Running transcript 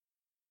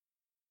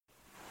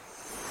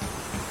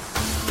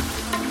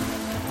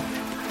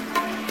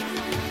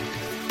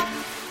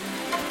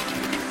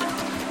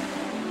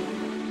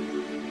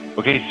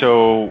Okay,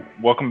 so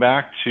welcome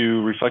back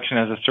to Reflection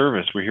as a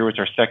Service. We're here with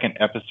our second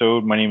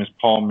episode. My name is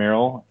Paul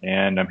Merrill,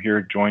 and I'm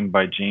here joined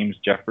by James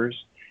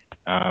Jeffers.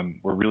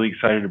 We're really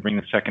excited to bring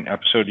the second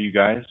episode to you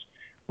guys.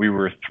 We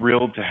were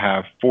thrilled to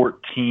have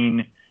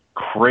 14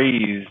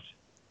 crazed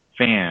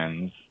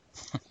fans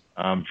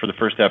for the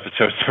first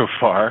episode so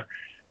far,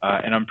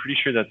 and I'm pretty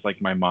sure that's like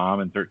my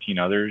mom and 13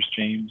 others,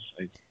 James.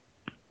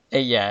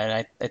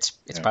 Yeah, it's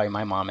probably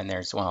my mom in there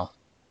as well.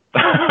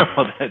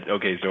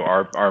 Okay, so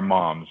our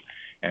moms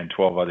and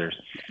 12 others.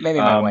 Maybe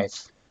my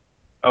wife.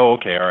 Oh,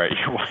 okay, all right,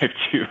 your wife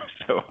too.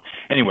 So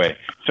anyway,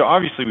 so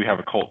obviously we have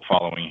a cult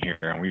following here,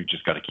 and we've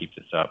just got to keep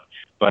this up.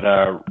 But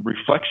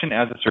Reflection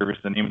as a Service,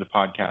 the name of the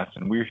podcast,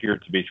 and we're here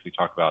to basically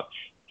talk about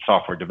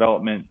software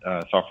development,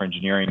 software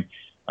engineering,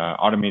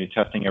 automated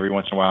testing every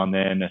once in a while, and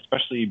then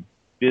especially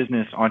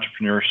business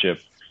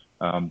entrepreneurship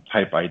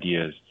type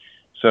ideas.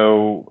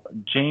 So,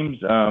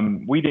 James,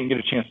 we didn't get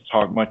a chance to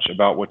talk much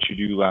about what you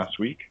do last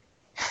week.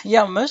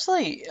 Yeah,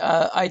 mostly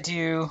I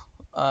do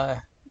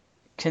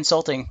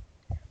consulting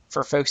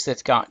for folks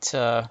that've got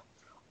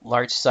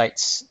large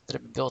sites that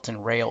have been built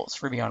in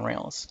Rails, Ruby on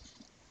Rails.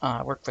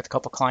 I work with a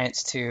couple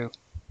clients to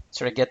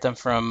sort of get them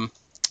from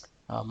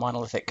a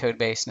monolithic code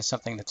base into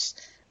something that's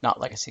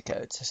not legacy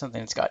code, so something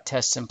that's got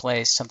tests in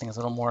place, something that's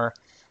a little more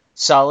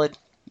solid.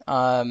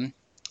 And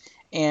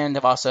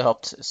I've also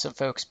helped some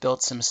folks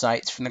build some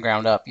sites from the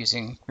ground up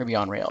using Ruby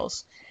on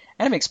Rails.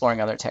 And I'm exploring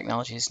other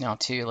technologies now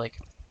too, like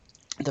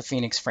the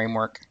Phoenix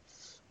framework,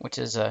 which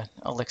is a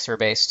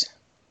Elixir-based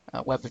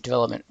web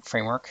development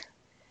framework.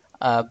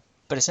 But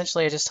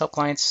essentially, I just help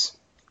clients,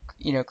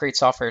 create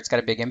software that's got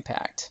a big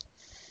impact.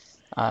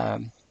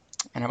 And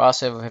I've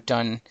also have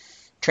done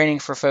training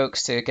for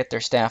folks to get their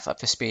staff up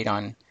to speed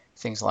on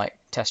things like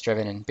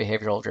test-driven and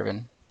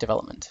behavioral-driven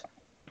development.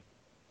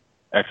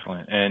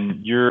 Excellent.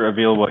 And you're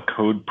available at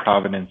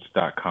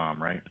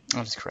codeprovidence.com, right?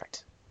 That is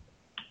correct.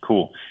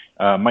 Cool.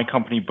 My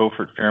company,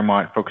 Beaufort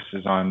Fairmont,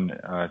 focuses on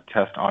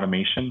test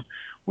automation.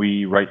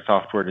 We write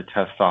software to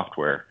test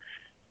software.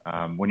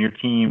 When your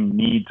team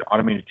needs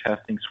automated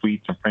testing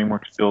suites and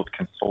frameworks, build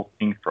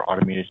consulting for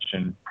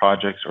automation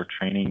projects or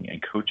training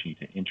and coaching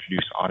to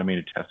introduce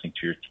automated testing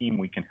to your team,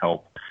 we can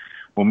help.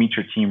 We'll meet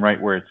your team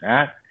right where it's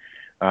at.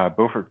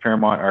 Beaufort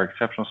Fairmont, our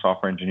exceptional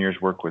software engineers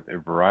work with a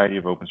variety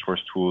of open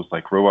source tools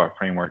like Robot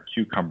Framework,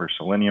 Cucumber,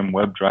 Selenium,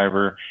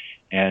 WebDriver,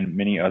 and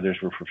many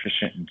others. We're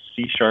proficient in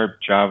C#,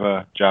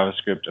 Java,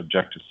 JavaScript,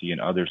 Objective-C,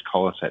 and others.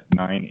 Call us at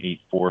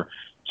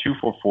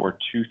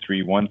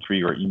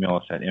 984-244-2313 or email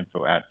us at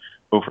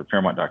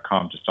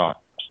info@beaufortfairmont.com to start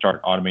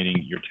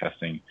automating your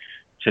testing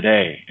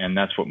today. And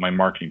that's what my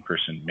marketing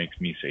person makes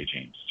me say,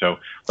 James. So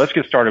let's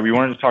get started. We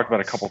wanted to talk about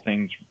a couple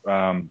things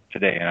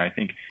today, and I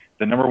think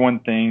the number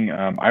one thing,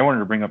 I wanted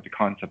to bring up the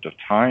concept of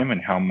time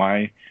and how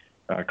my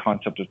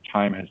concept of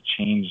time has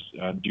changed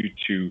due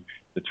to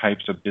the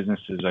types of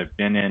businesses I've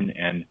been in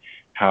and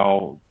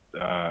how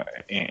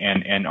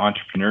and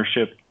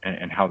entrepreneurship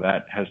and how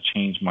that has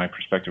changed my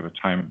perspective of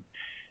time.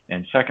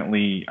 And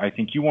secondly, I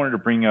think you wanted to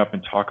bring up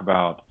and talk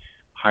about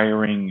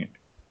hiring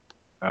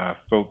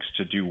folks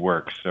to do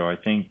work. So I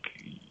think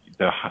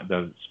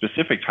the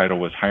specific title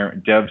was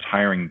devs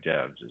hiring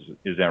devs.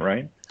 Is that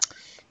right?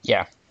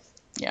 Yeah.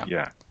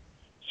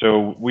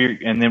 So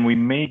then we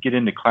may get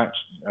into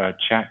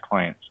chat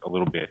clients a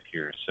little bit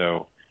here.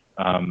 So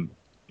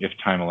if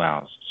time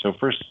allows. So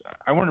first,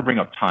 I want to bring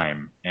up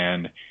time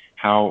and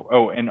how.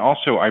 Oh, and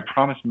also I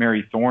promised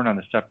Mary Thorne on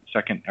the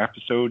second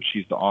episode.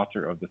 She's the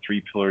author of the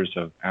 3 Pillars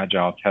of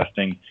Agile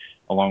Testing,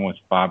 along with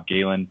Bob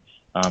Galen.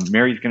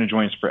 Mary's going to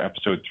join us for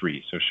episode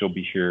 3, so she'll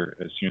be here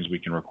as soon as we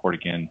can record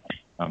again,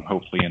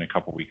 hopefully in a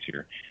couple weeks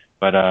here.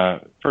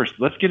 But first,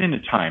 let's get into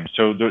time.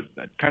 So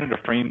kind of to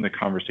frame the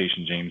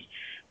conversation, James,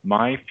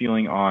 my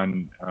feeling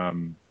on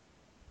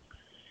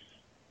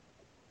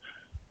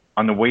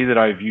the way that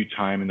I view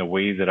time and the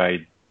way that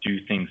I do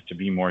things to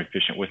be more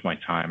efficient with my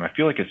time, I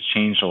feel like it's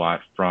changed a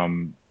lot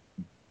from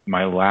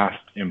my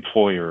last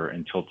employer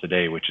until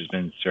today, which has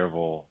been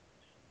several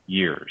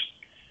years.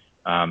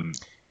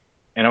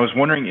 And I was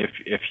wondering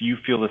if you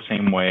feel the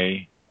same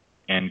way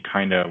and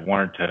kind of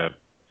wanted to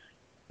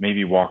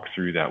maybe walk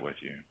through that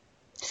with you.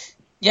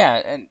 Yeah,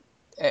 and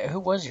who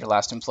was your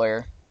last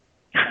employer?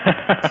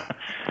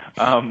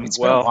 It's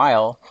been a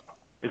while.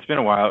 It's been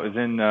a while. It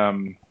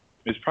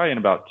was probably in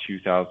about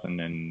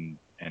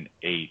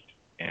 2008,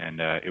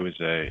 and it was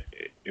a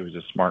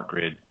smart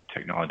grid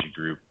technology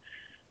group.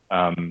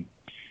 And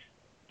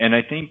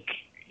I think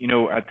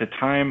at the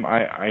time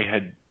I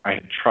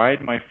had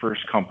tried my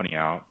first company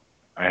out.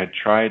 I had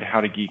tried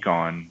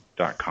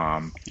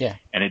howtogeekon.com,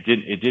 and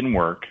it didn't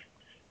work.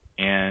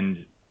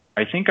 And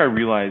I think I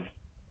realized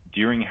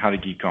during How to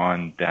Geek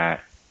On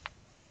that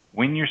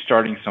when you're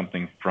starting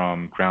something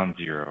from ground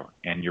zero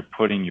and you're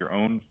putting your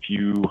own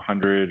few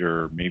hundred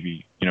or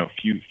maybe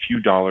few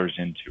dollars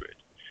into it,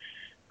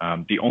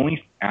 the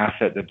only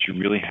asset that you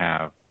really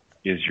have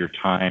is your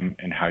time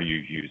and how you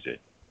use it.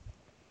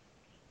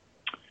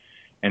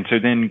 And so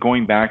then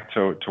going back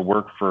to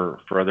work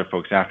for other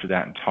folks after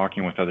that and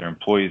talking with other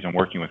employees and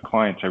working with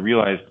clients, I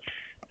realized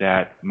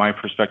that my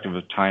perspective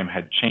of time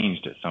had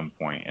changed at some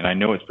point, and I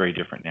know it's very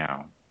different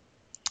now.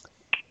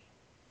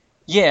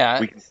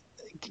 Yeah,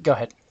 go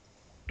ahead.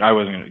 I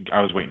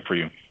was waiting for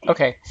you.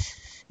 Okay.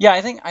 Yeah,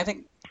 I think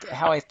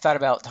how I thought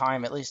about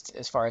time, at least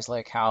as far as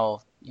like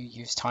how you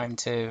use time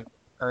to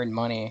earn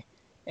money,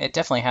 it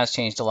definitely has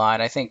changed a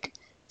lot. I think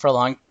for a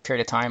long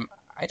period of time,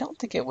 I don't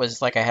think it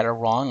was like I had a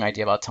wrong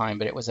idea about time,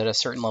 but it was at a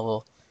certain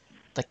level,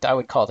 like I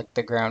would call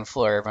the ground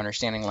floor of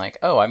understanding, like,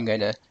 oh, I'm going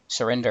to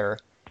surrender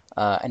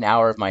an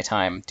hour of my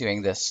time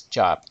doing this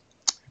job,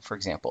 for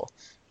example,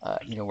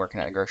 working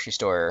at a grocery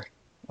store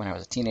when I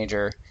was a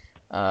teenager,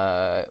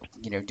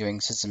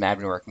 doing system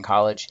admin work in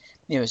college.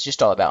 It was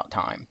just all about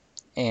time.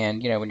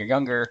 And, when you're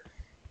younger,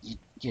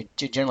 you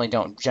generally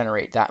don't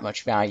generate that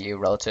much value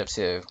relative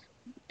to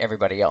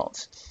everybody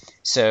else.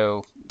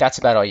 So that's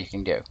about all you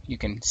can do. You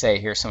can say,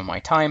 here's some of my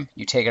time,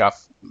 you take it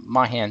off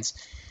my hands,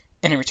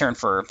 and in return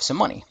for some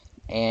money.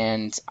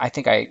 And I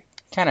think I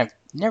kind of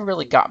never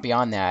really got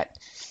beyond that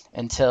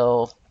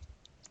until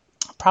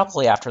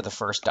probably after the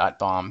first dot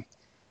bomb.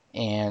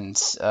 And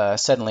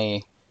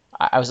suddenly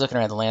I was looking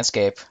around the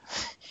landscape,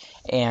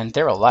 and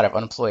there were a lot of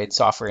unemployed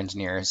software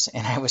engineers.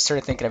 And I was sort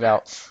of thinking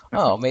about,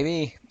 oh,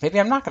 maybe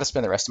I'm not going to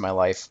spend the rest of my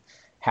life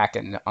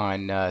hacking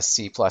on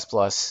C++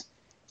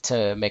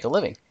 to make a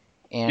living.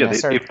 And yeah,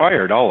 they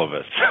fired all of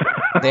us.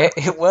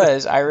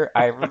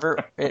 I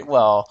remember it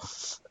well.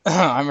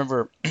 I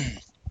remember,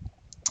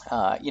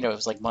 it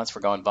was like months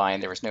were going by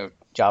and there was no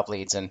job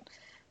leads. And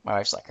my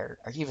wife's like, are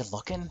you even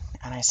looking?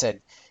 And I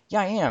said,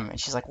 yeah, I am. And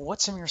she's like, well,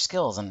 what's some of your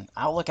skills? And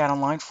I'll look out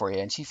online for you.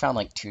 And she found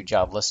like 2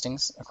 job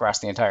listings across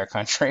the entire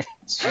country.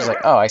 She's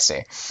like, oh, I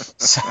see.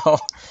 So,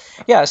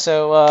 yeah.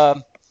 So,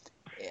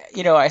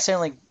 I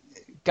certainly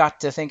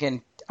got to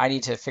thinking I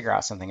need to figure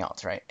out something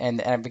else, right?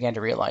 And I began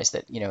to realize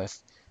that,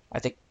 if I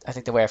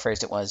think the way I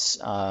phrased it was,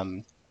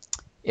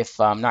 if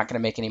I'm not going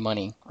to make any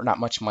money or not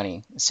much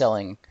money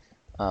selling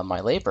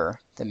my labor,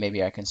 then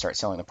maybe I can start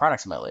selling the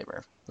products of my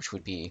labor, which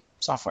would be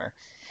software.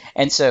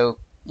 And so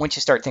once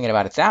you start thinking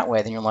about it that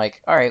way, then you're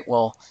like, all right,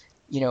 well,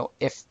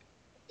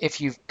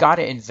 if you've got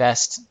to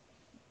invest,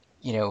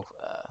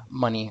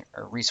 money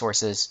or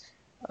resources,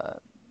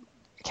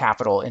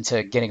 capital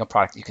into getting a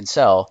product you can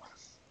sell,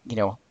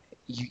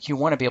 you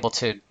want to be able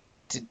to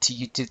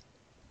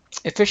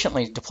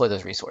efficiently deploy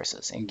those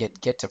resources and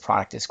get to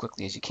product as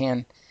quickly as you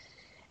can.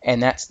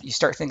 And you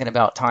start thinking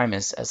about time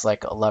as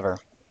like a lever.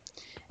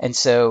 And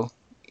so,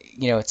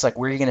 it's like,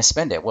 where are you going to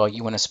spend it? Well,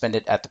 you want to spend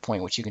it at the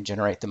point which you can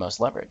generate the most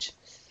leverage.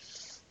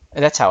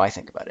 And that's how I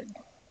think about it.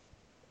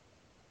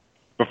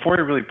 Before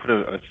I really put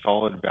a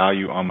solid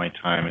value on my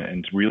time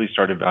and really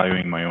started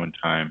valuing my own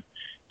time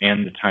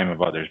and the time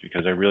of others,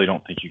 because I really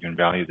don't think you can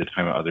value the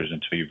time of others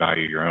until you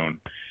value your own.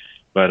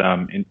 But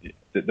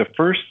the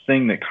first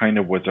thing that kind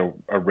of was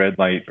a red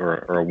light or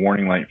a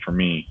warning light for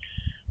me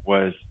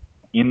was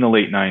in the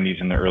late 90s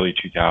and the early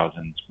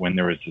 2000s when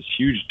there was this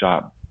huge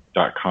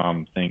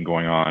dot-com thing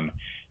going on,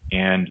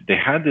 and they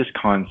had this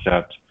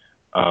concept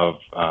of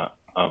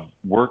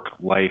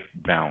work-life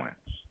balance.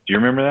 Do you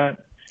remember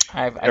that?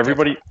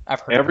 Everybody's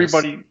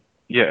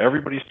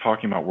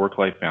talking about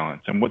work-life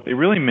balance, and what they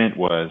really meant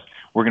was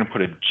we're going to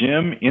put a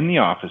gym in the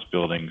office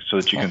building so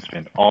that you can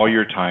spend all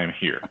your time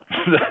here.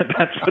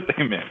 That's what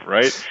they meant,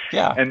 right?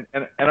 Yeah. And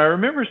I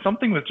remember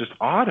something was just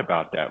odd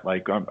about that.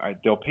 Like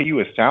they'll pay you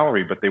a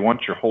salary, but they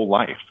want your whole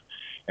life.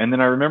 And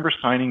then I remember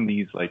signing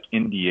these like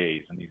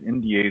NDAs, and these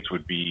NDAs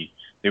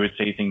they would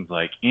say things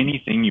like,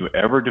 anything you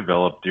ever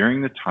develop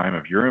during the time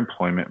of your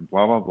employment,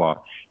 blah, blah,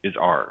 blah, is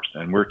ours,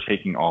 and we're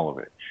taking all of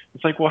it.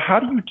 It's like, well, how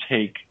do you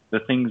take the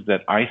things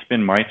that I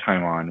spend my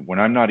time on when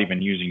I'm not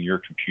even using your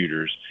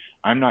computers?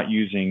 I'm not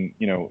using,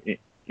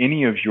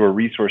 any of your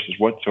resources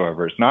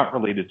whatsoever. It's not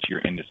related to your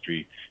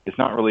industry. It's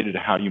not related to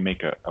how you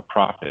make a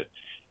profit.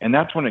 And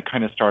that's when it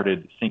kind of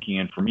started sinking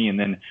in for me. And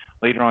then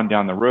later on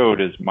down the road,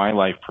 as my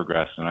life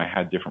progressed and I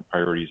had different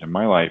priorities in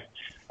my life,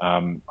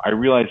 I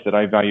realized that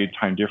I valued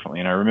time differently.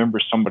 And I remember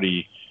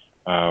somebody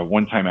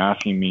one time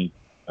asking me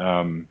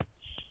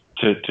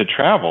to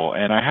travel,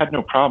 and I had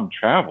no problem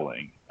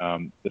traveling.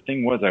 The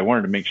thing was, I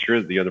wanted to make sure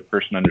that the other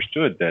person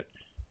understood that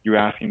you're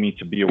asking me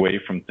to be away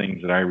from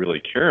things that I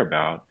really care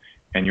about,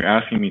 and you're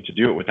asking me to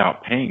do it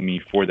without paying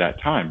me for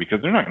that time,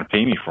 because they're not going to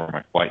pay me for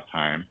my flight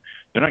time.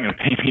 They're not going to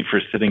pay me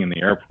for sitting in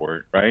the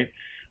airport, right?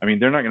 I mean,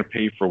 they're not going to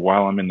pay for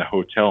while I'm in the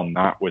hotel,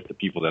 not with the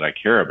people that I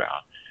care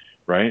about,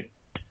 right?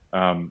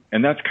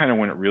 And that's kind of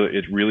when it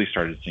really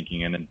started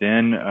sinking in. And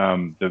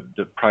then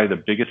probably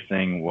the biggest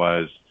thing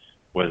was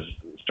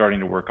starting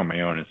to work on my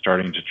own and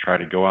starting to try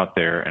to go out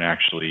there and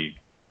actually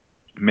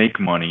make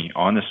money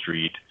on the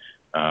street,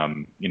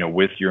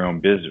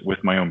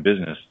 with my own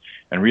business,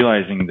 and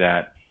realizing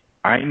that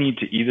I need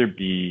to either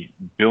be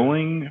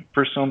billing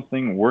for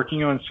something,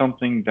 working on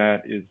something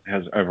that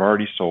I've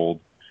already sold,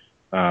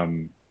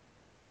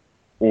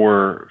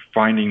 or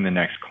finding the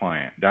next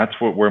client. That's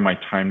where my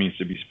time needs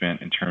to be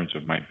spent in terms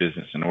of my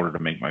business in order to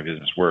make my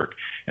business work.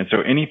 And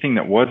so anything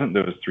that wasn't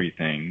those 3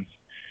 things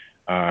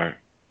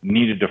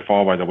needed to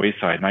fall by the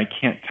wayside. And I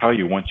can't tell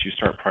you, once you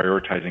start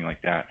prioritizing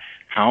like that,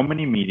 how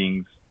many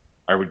meetings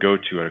I would go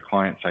to at a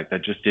client site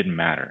that just didn't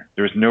matter.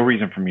 There was no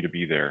reason for me to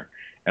be there.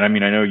 And I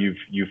mean, I know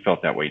you've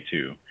felt that way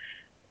too,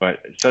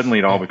 but suddenly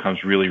it all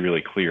becomes really,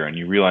 really clear, and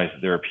you realize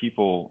that there are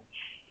people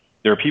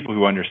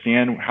who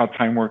understand how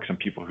time works and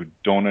people who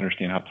don't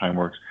understand how time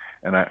works.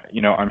 And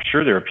I'm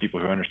sure there are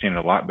people who understand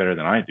it a lot better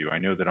than I do. I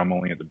know that I'm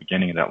only at the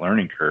beginning of that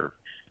learning curve,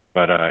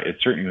 but it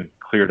certainly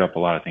cleared up a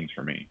lot of things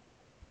for me.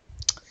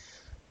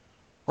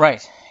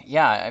 Right.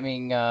 Yeah. I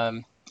mean,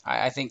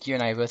 I think you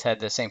and I both had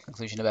the same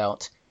conclusion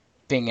about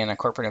being in a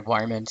corporate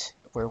environment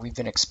where we've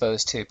been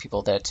exposed to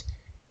people that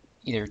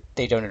either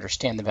they don't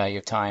understand the value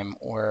of time,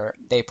 or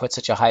they put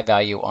such a high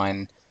value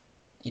on,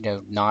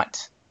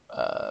 not,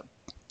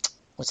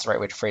 what's the right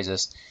way to phrase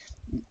this?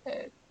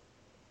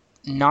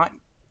 Not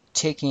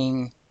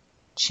taking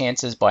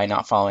chances by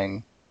not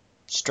following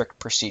strict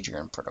procedure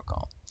and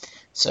protocol.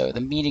 So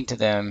the meeting to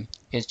them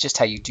is just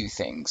how you do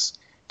things.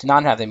 To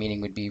not have the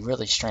meeting would be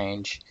really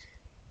strange.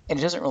 And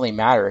it doesn't really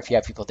matter if you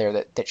have people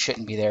there that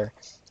shouldn't be there,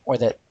 or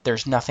that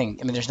there's nothing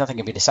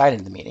to be decided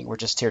in the meeting. We're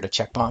just here to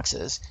check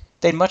boxes.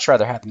 They'd much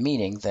rather have the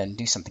meeting than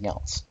do something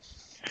else.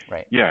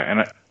 Right.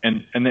 Yeah.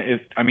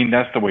 I mean,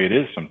 that's the way it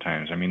is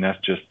sometimes. I mean, if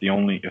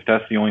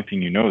that's the only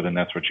thing you know, then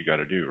that's what you got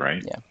to do.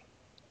 Right. Yeah.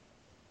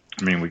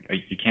 I mean,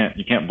 you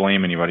can't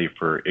blame anybody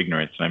for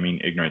ignorance. And I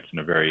mean ignorance in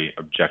a very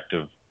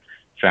objective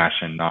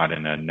fashion, not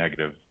in a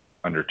negative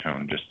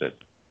undertone, just that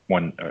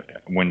when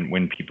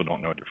people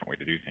don't know a different way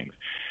to do things.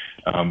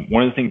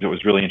 One of the things that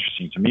was really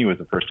interesting to me was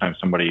the first time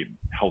somebody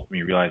helped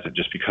me realize that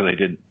just because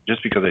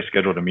I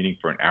scheduled a meeting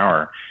for an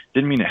hour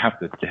didn't mean it had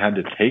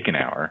to take an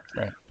hour.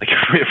 Right. Like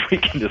if we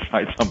can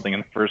decide something in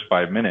the first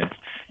 5 minutes,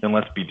 then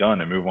let's be done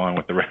and move on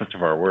with the rest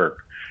of our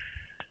work.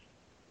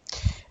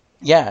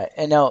 Yeah,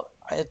 and now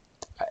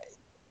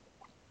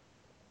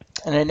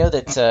I know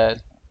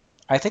that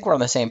I think we're on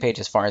the same page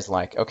as far as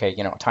like, okay,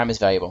 time is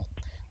valuable.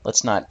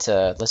 Let's not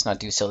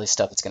do silly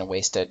stuff that's going to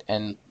waste it.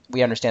 And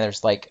we understand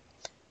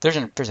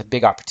there's a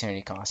big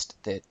opportunity cost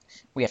that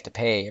we have to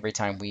pay every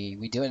time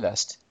we do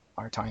invest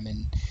our time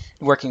in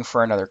working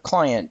for another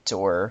client,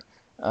 or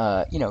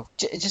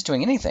just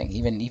doing anything,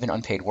 even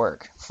unpaid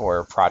work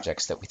for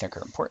projects that we think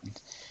are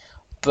important.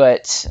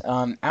 But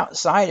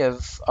outside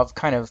of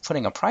kind of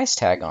putting a price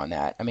tag on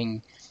that, I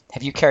mean,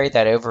 have you carried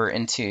that over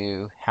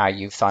into how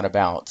you've thought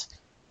about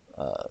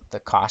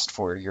the cost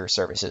for your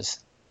services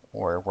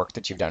or work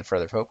that you've done for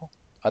other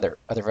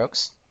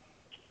folks?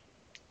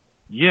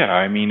 Yeah,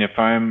 I mean,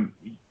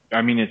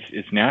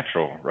 it's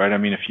natural, right? I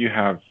mean, if you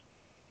have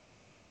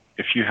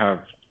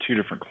two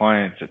different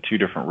clients at two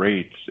different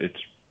rates, it's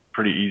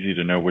pretty easy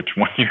to know which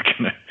one you're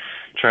going to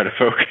try to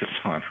focus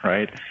on,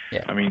 right?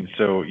 Yeah. I mean,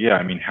 so yeah,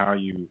 I mean, how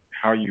you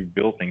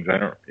build things,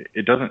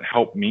 it doesn't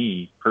help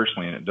me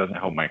personally, and it doesn't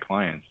help my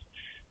clients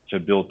to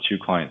build two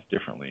clients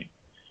differently.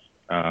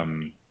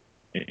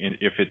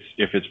 If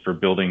it's for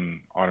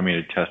building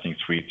automated testing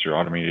suites or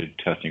automated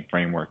testing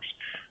frameworks,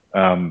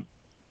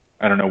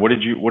 I don't know. What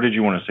did you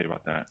want to say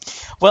about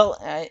that? Well,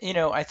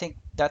 I think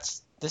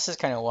this is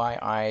kind of why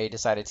I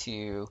decided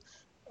to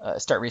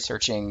start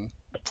researching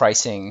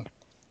pricing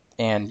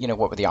and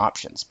what were the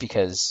options,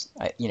 because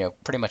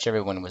pretty much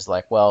everyone was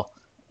like, well,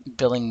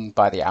 billing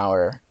by the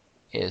hour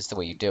is the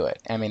way you do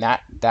it. I mean,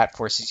 that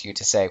forces you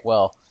to say,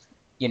 well,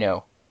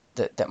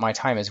 that my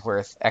time is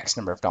worth X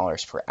number of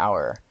dollars per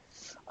hour.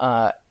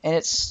 And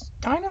it's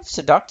kind of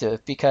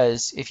seductive,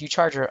 because if you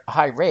charge a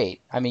high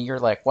rate, I mean, you're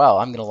like, well,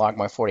 I'm going to log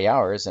my 40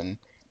 hours and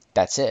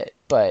that's it.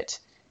 But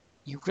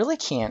you really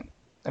can't.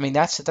 I mean,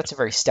 that's a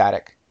very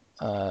static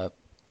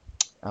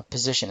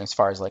position as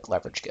far as like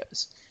leverage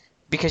goes,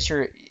 because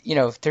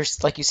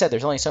there's, like you said,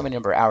 there's only so many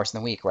number of hours in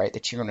the week, right,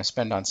 that you're going to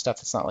spend on stuff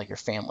that's not like your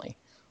family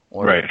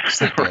or right.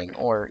 sleeping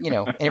or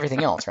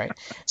everything else, right?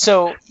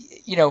 So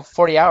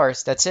 40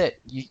 hours, that's it.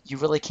 You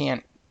really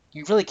can't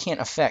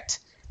affect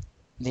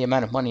the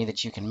amount of money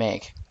that you can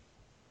make,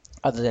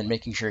 other than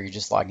making sure you're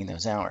just logging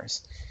those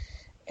hours.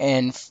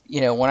 And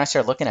when I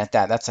started looking at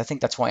that, I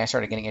think that's why I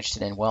started getting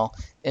interested in, well,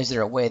 is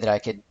there a way that I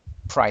could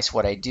price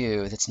what I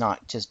do that's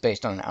not just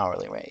based on an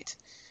hourly rate?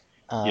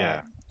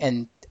 Yeah.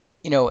 And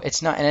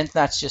it's not, and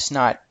that's just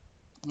not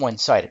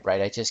one-sided,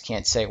 right? I just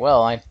can't say,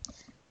 well, I'm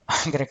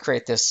going to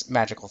create this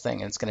magical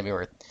thing and it's going to be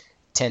worth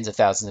tens of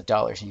thousands of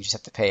dollars, and you just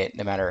have to pay it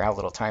no matter how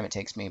little time it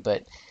takes me.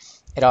 But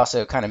it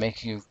also kind of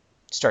makes you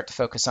start to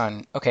focus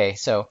on, okay,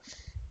 so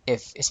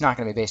if it's not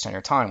going to be based on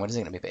your time, what is it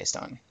going to be based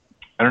on?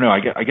 I don't know.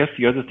 I guess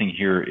the other thing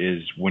here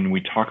is when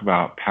we talk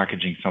about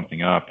packaging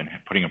something up and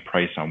putting a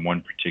price on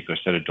one particular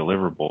set of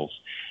deliverables,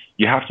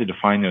 you have to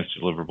define those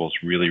deliverables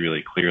really,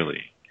 really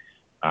clearly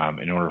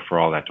in order for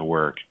all that to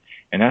work.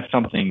 And that's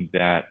something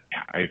that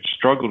I've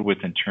struggled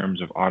with in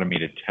terms of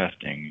automated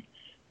testing.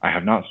 I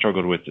have not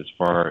struggled with as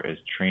far as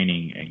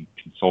training and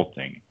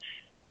consulting.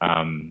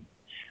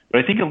 But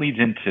I think it leads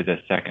into the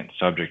second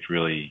subject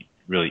really,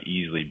 really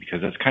easily,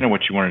 because that's kind of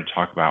what you wanted to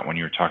talk about when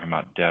you were talking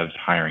about devs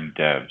hiring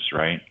devs,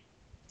 right?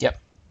 Yep.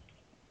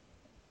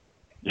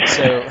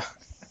 So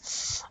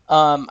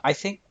I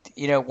think,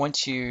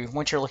 once you're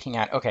looking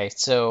at, okay,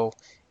 so,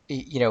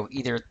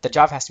 either the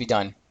job has to be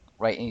done,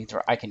 right? And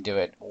either I can do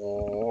it,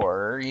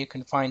 or you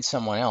can find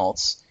someone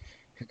else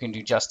who can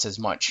do just as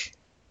much,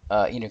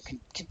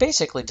 can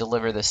basically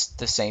deliver the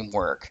same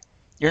work.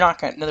 You're not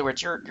going, in other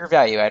words, your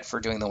value add for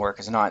doing the work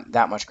is not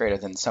that much greater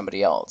than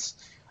somebody else.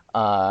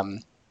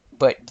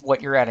 But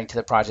what you're adding to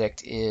the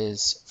project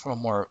is from a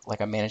more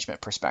like a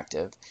management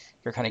perspective.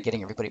 You're kind of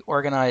getting everybody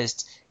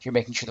organized. You're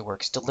making sure the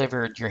work's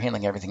delivered. You're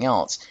handling everything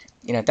else.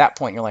 At that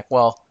point, you're like,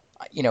 well,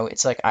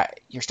 it's like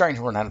you're starting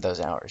to run out of those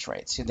hours,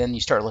 right? So then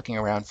you start looking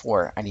around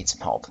for, I need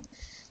some help.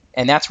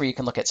 And that's where you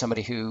can look at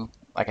somebody who,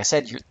 like I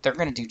said, they're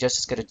going to do just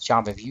as good a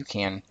job as you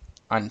can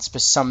on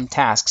some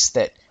tasks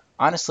that,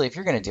 honestly, if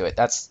you're going to do it,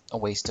 that's a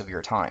waste of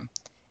your time.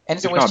 And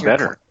it's a waste of your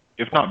time.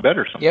 If not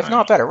better sometimes. Yeah, if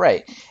not better,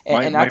 right.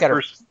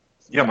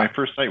 My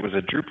first site was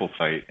a Drupal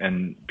site,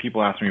 and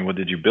people ask me, well,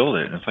 did you build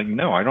it? And it's like,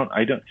 no, I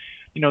don't.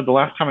 The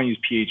last time I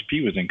used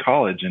PHP was in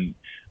college, and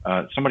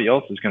somebody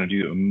else is going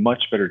to do a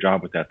much better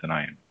job with that than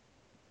I am.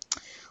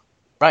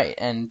 Right,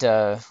 and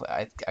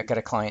I got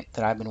a client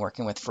that I've been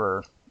working with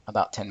for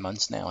about 10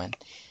 months now, and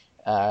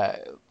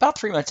about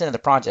 3 months into the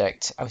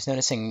project, I was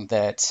noticing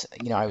that,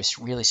 I was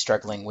really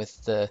struggling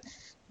with the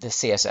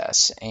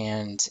CSS,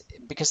 and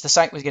because the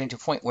site was getting to a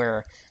point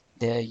where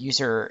the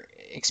user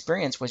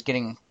experience was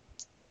getting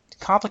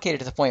complicated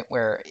to the point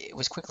where it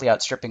was quickly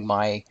outstripping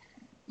my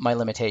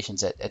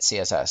limitations at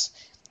CSS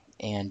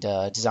and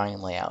design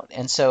and layout.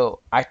 And so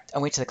I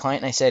went to the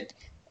client and I said,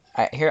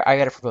 I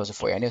got a proposal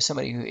for you. I know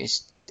somebody who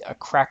is a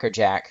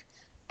crackerjack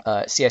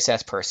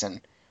CSS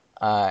person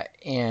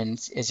and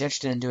is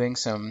interested in doing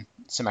some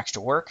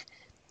extra work.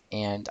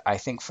 And I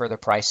think for the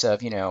price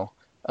of,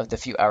 of the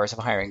few hours of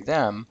hiring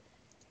them,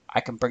 I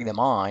can bring them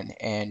on,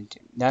 and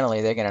not only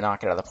are they going to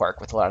knock it out of the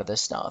park with a lot of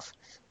this stuff,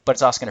 but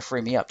it's also going to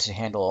free me up to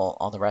handle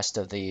all the rest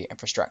of the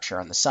infrastructure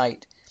on the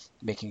site,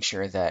 making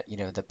sure that,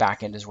 the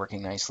back end is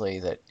working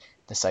nicely, that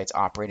the site's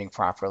operating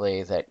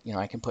properly, that,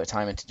 I can put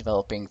time into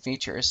developing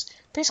features,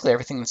 basically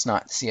everything that's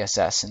not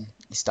CSS and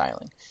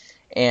styling.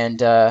 And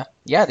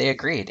they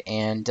agreed,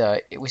 and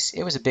it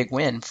was a big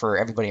win for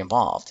everybody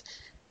involved,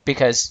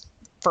 because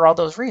for all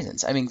those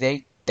reasons. I mean,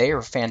 they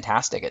are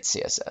fantastic at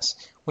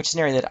CSS, which is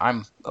an area that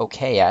I'm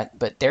okay at,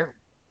 but they're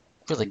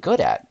really good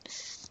at.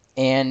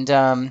 And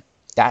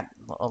that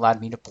allowed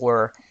me to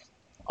pour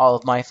all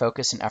of my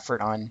focus and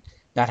effort on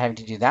not having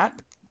to do that,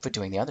 but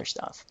doing the other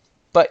stuff.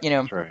 But,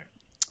 That's right.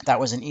 That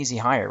was an easy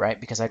hire, right?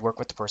 Because I'd worked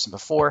with the person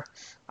before.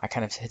 I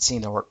kind of had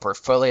seen their work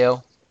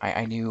portfolio.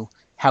 I knew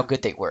how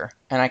good they were,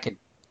 and I could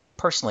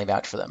personally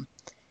vouch for them.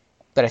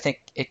 But I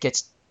think it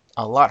gets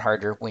a lot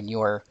harder when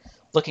you're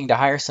looking to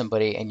hire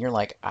somebody and you're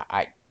like,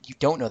 you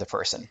don't know the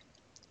person.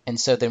 And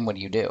so then what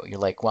do? You're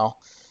like,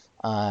 well,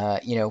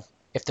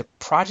 if the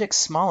project's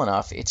small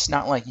enough, it's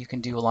not like you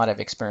can do a lot of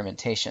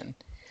experimentation.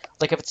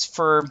 Like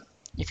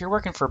if you're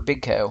working for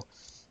Bigco,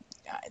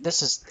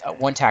 this is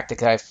one tactic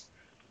that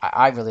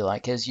I really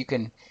like, is you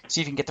can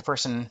get the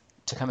person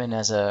to come in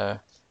as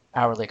a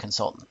hourly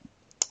consultant,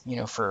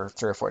 for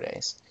 3 or 4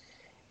 days.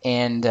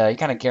 And you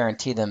kind of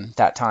guarantee them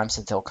that time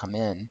so that they'll come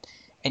in,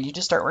 and you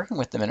just start working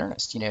with them in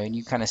earnest, and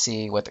you kind of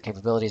see what their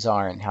capabilities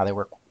are and how they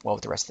work well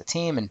with the rest of the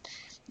team. And,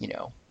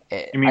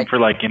 you mean if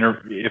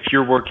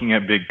you're working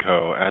at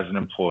Bigco as an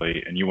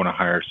employee and you want to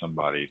hire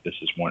somebody, this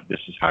is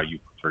how you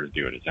prefer to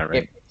do it. Is that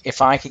right?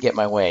 If I could get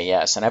my way,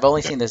 yes. And I've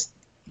only seen this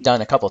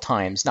done a couple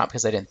times, not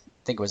because I didn't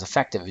think it was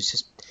effective. It's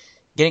just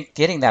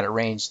getting that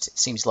arranged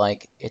seems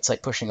like it's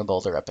like pushing a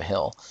boulder up a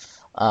hill.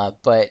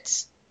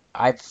 But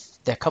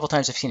the couple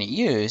times I've seen it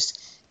used,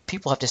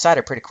 people have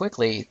decided pretty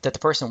quickly that the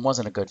person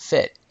wasn't a good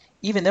fit,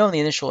 even though in the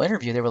initial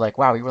interview they were like,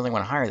 "Wow, we really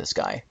want to hire this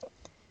guy."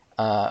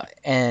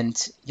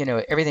 And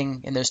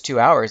everything in those 2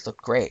 hours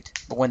looked great,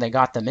 but when they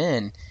got them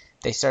in,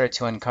 they started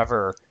to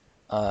uncover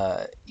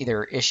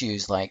either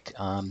issues like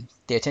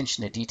the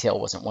attention to detail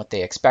wasn't what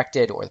they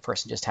expected, or the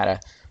person just had a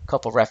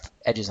couple rough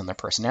edges on their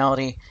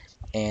personality,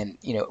 and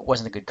it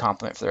wasn't a good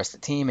compliment for the rest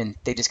of the team, and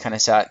they just kind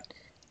of thought,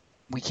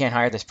 we can't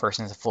hire this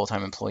person as a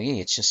full-time employee.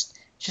 It's just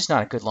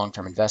not a good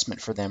long-term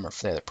investment for them or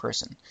for the other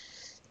person.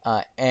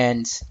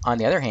 And on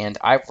the other hand,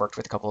 I've worked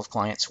with a couple of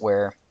clients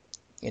where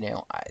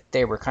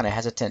they were kind of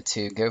hesitant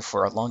to go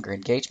for a longer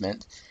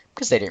engagement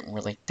because they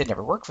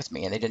never worked with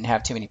me, and they didn't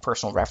have too many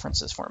personal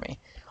references for me.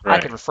 Right, I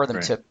could refer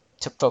them to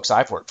folks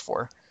I've worked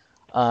for,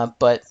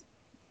 but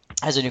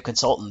as a new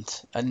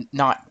consultant,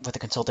 not with a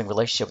consulting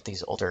relationship with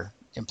these older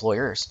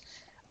employers.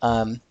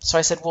 So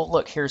I said, well,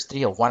 look, here's the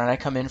deal. Why don't I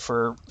come in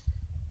for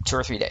 2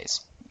 or 3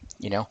 days?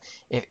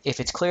 If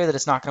it's clear that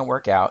it's not going to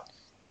work out,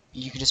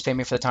 you can just pay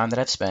me for the time that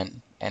I've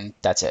spent, and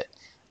that's it.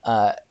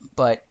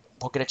 But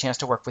we'll get a chance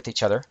to work with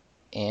each other,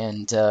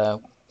 and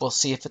we'll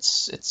see if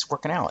it's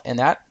working out. And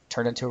that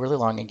turned into a really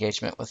long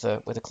engagement with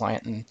a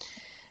client,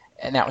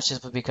 and that was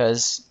just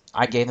because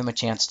I gave them a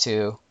chance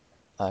to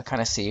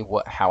kind of see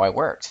how I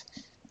worked.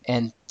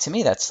 And to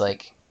me, that's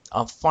like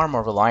a far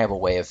more reliable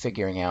way of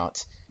figuring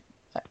out,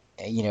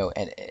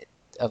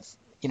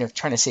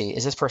 trying to see,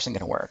 is this person going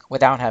to work,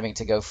 without having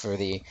to go for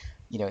the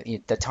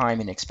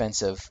time and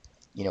expense of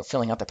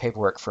filling out the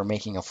paperwork for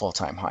making a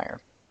full-time hire.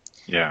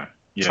 Yeah.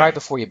 Try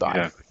before you buy.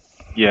 Yeah.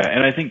 Yeah,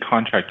 and I think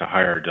contract to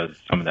hire does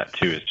some of that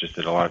too. It's just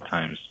that a lot of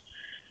times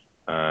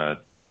uh,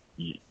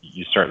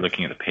 you start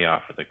looking at the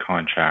payoff of the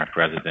contract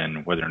rather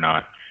than whether or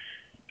not.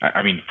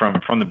 I mean,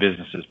 from the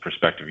business's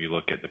perspective, you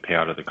look at the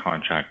payout of the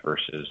contract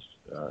versus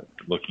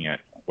looking at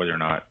whether or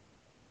not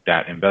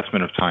that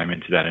investment of time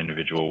into that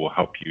individual will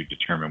help you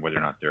determine whether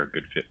or not they're a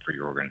good fit for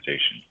your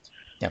organization.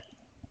 Yep.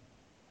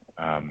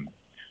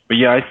 But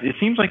yeah, it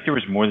seems like there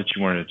was more that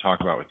you wanted to talk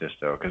about with this,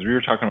 though, because we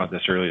were talking about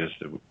this earlier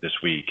this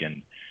week,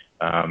 and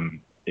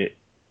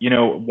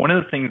one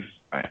of the things,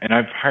 and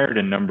I've hired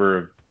a number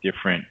of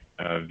different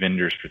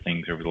vendors for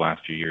things over the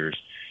last few years,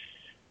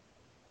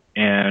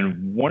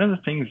 and one of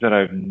the things that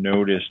I've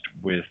noticed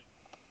with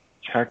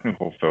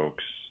technical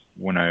folks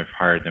when I've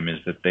hired them is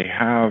that they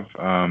have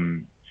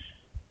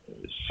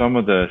some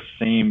of the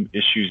same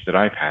issues that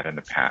I've had in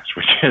the past,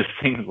 which is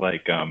things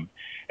like,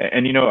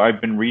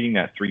 I've been reading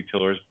that Three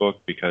Pillars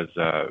book because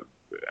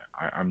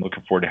I'm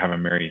looking forward to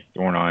having Mary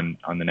Thorne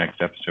on the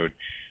next episode.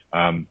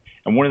 And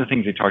one of the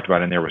things they talked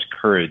about in there was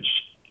courage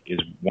is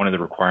one of the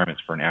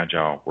requirements for an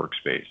agile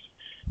workspace,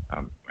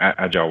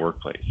 agile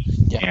workplace.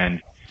 Yeah.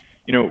 And,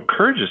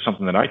 courage is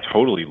something that I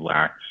totally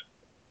lacked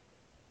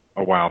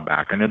a while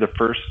back. I know the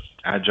first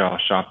agile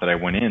shop that I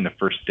went in, the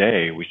first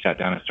day we sat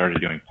down and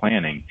started doing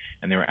planning,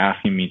 and they were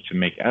asking me to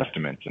make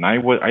estimates, and I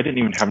didn't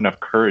even have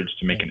enough courage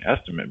to make an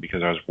estimate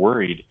because I was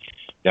worried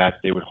that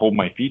they would hold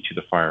my feet to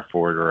the fire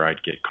for it, or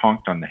I'd get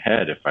conked on the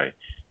head if I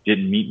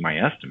didn't meet my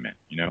estimate.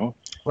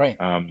 Right.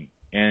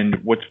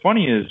 And what's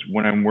funny is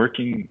when I'm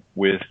working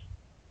with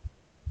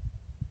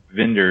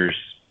vendors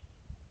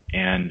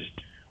and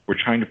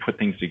we're trying to put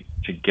things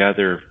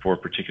together for a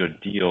particular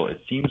deal,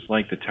 it seems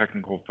like the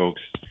technical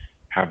folks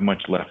have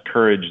much less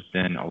courage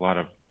than a lot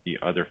of the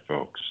other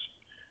folks.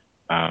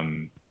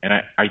 And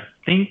I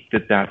think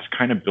that that's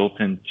kind of built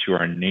into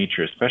our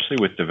nature, especially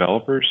with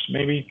developers,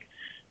 maybe.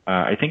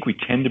 I think we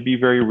tend to be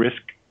very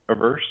risk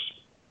averse.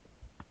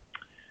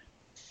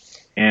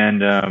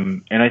 And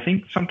I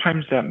think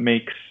sometimes that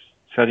makes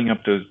setting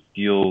up those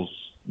deals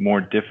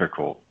more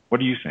difficult. What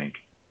do you think?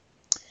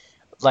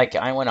 Like,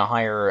 I want to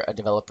hire a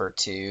developer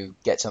to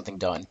get something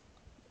done,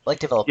 like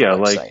develop a Yeah,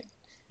 website.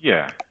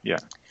 Yeah.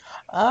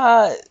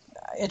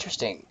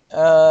 Interesting. Do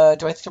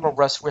I think about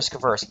risk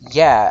averse?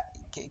 Yeah,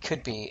 it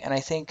could be. And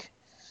I think,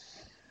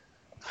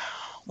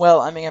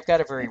 well, I mean, I've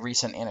got a very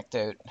recent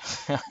anecdote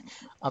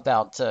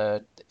about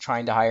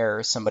trying to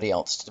hire somebody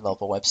else to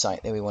develop a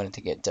website that we wanted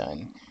to get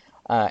done.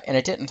 And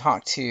I didn't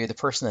talk to the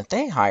person that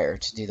they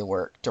hired to do the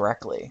work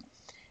directly.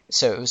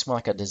 So it was more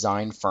like a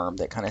design firm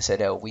that kind of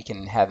said, "Oh, we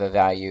can have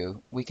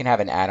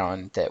an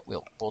add-on that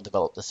we'll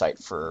develop the site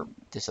for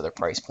this other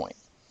price point."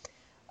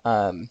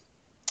 Um,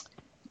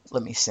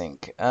 Let me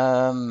think.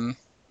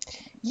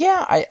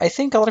 Yeah, I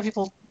think a lot of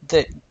people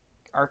that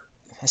are,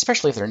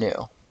 especially if they're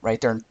new, right?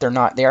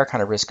 They are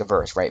kind of risk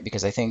averse, right?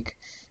 Because I think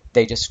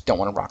they just don't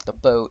want to rock the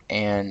boat,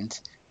 and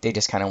they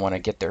just kind of want to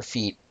get their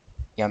feet,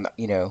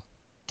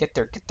 get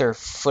their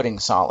footing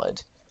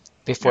solid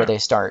before they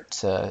start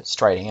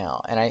striding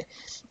out. And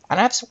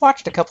I've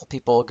watched a couple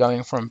people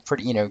going from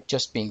pretty,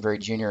 just being very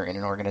junior in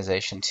an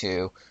organization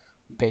to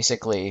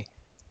basically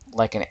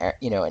like an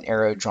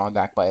arrow drawn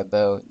back by a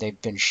bow. They've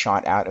been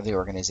shot out of the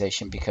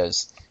organization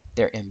because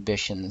their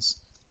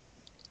ambitions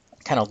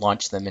kind of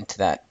launched them into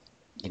that,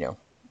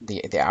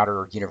 the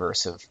outer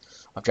universe of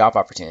job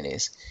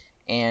opportunities.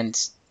 And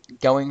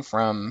going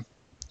from,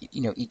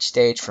 each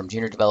stage from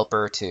junior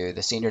developer to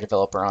the senior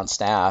developer on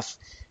staff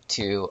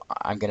to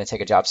I'm going to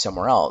take a job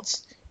somewhere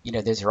else,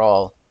 these are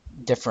all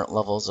different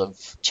levels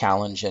of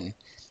challenge, and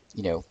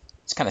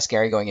it's kind of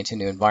scary going into a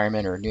new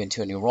environment or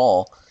into a new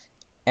role.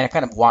 And I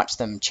kind of watched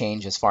them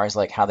change as far as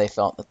like how they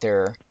felt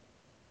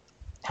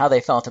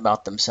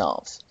about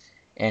themselves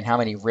and how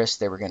many risks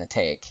they were going to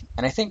take.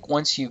 And I think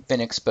once you've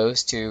been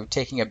exposed to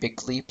taking a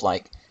big leap,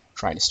 like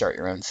trying to start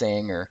your own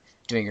thing or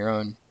doing your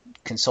own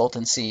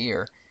consultancy,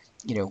 or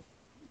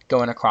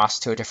going across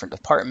to a different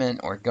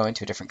department or going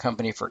to a different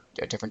company for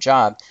a different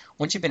job,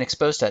 once you've been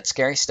exposed to that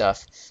scary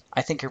stuff,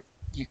 I think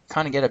you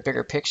kind of get a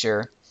bigger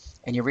picture,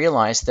 and you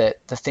realize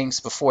that the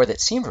things before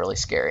that seemed really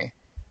scary,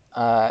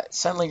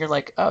 suddenly you're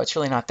like, oh, it's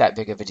really not that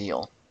big of a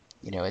deal.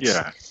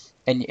 Yeah.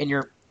 And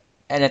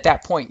at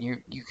that point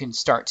you can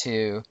start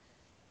to,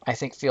 I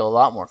think, feel a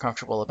lot more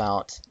comfortable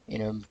about,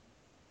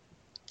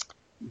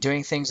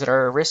 doing things that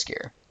are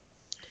riskier.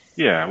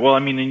 Yeah, well, I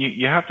mean, and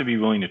you have to be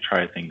willing to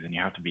try things, and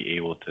you have to be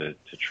able to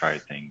try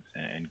things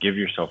and give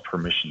yourself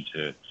permission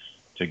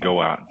to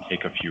go out and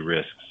take a few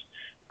risks.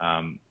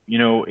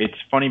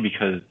 It's funny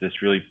because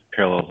this really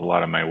parallels a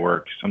lot of my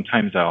work.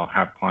 Sometimes I'll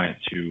have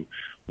clients who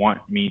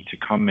want me to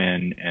come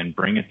in and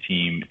bring a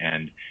team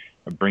and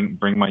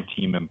bring my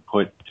team and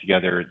put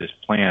together this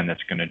plan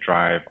that's going to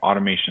drive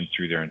automation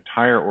through their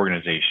entire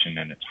organization,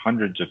 and it's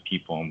hundreds of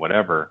people and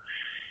whatever.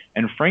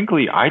 And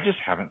frankly, I just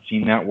haven't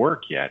seen that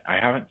work yet. I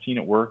haven't seen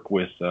it work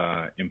with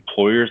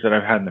employers that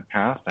I've had in the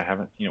past. I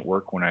haven't seen it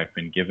work when I've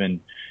been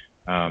given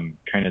kind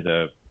of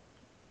the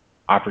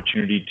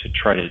opportunity to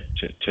try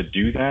to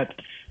do that.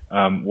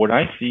 What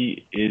I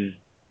see is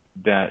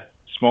that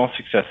small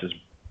successes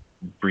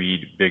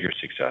breed bigger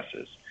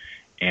successes,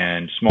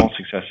 and small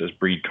successes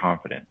breed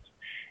confidence.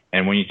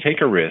 And when you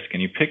take a risk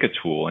and you pick a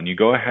tool and you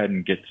go ahead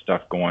and get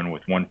stuff going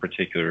with one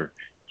particular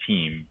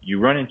team, you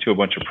run into a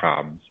bunch of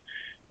problems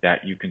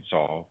that you can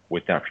solve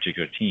with that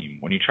particular team.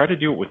 When you try to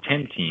do it with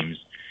 10 teams,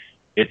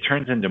 it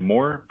turns into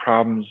more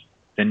problems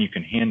than you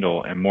can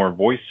handle and more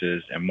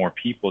voices and more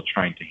people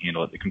trying to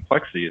handle it. The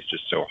complexity is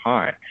just so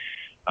high.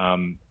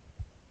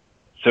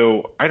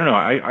 So I don't know.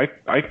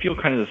 I feel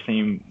kind of the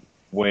same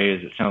way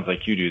as it sounds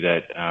like you do,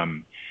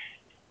 that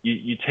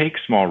you take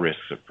small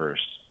risks at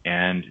first,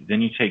 and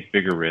then you take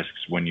bigger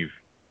risks when you've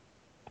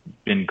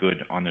been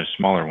good on those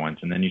smaller ones,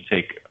 and then you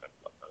take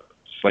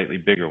slightly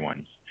bigger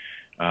ones,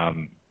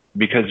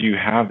 because you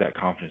have that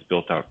confidence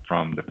built up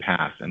from the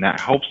past, and that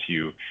helps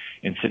you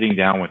in sitting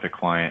down with a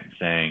client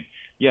saying,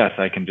 yes,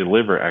 I can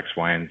deliver X,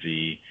 Y, and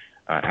Z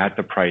at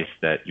the price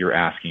that you're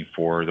asking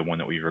for, the one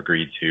that we've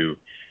agreed to,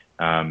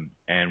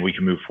 and we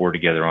can move forward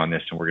together on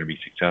this, and we're going to be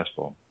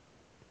successful.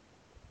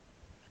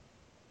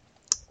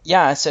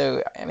 Yeah,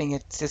 so I mean,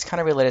 it's kind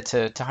of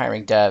related to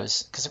hiring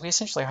devs, because we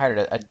essentially hired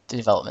a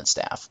development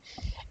staff,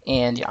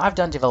 and I've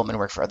done development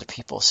work for other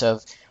people, so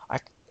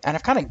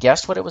I've kind of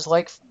guessed what it was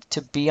like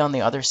to be on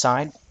the other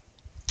side,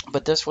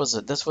 but this was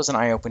an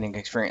eye-opening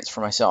experience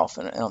for myself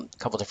in a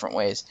couple different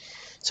ways.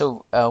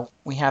 So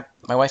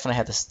my wife and I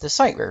had this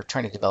site we were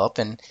trying to develop,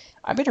 and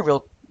I made a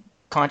real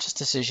conscious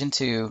decision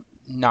to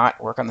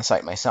not work on the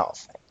site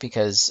myself,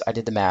 because I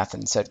did the math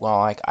and said,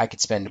 well, I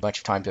could spend a bunch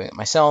of time doing it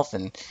myself,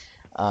 and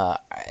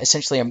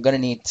essentially I'm going to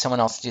need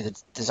someone else to do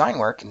the design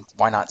work, and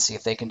why not see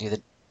if they can do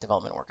the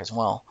development work as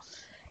well.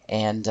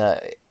 And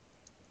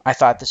I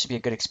thought this would be a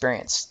good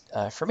experience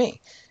for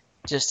me,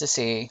 just to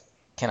see,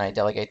 can I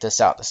delegate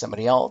this out to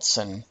somebody else,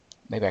 and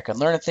maybe I could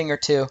learn a thing or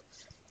two,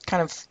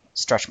 kind of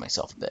stretch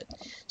myself a bit.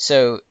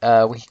 So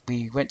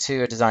we went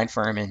to a design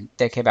firm, and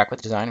they came back with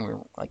a design, and we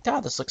were like,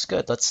 this looks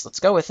good, let's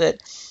go with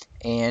it.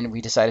 And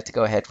we decided to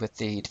go ahead with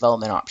the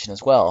development option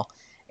as well.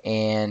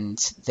 And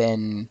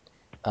then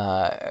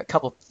a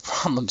couple of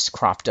problems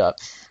cropped up,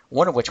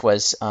 one of which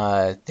was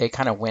they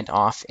kind of went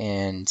off,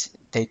 and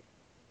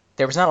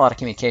there was not a lot of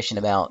communication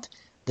about,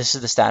 this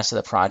is the status of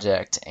the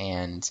project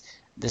and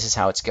this is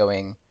how it's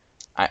going.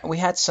 We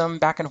had some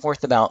back and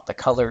forth about the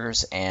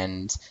colors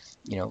and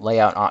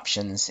layout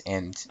options,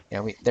 and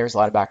there was a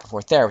lot of back and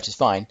forth there, which is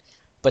fine.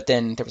 But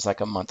then there was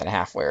like a month and a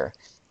half where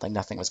like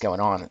nothing was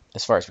going on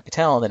as far as we could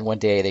tell. And then one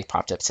day they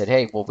popped up and said,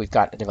 hey, well, we've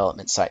got a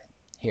development site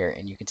here,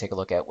 and you can take a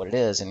look at what it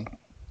is. And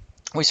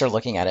we started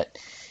looking at it,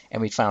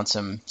 and we found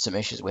some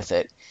issues with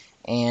it.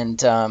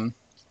 And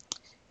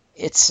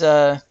it's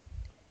it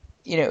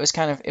was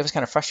kind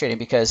of frustrating,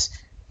 because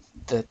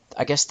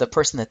I guess the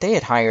person that they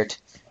had hired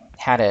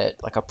had a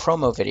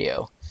promo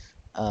video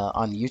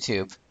on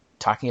YouTube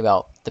talking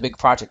about the big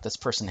project this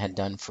person had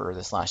done for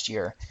this last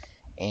year.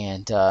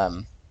 And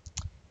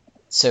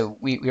so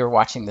we were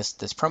watching this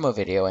promo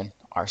video, and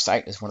our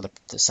site is one of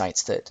the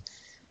sites that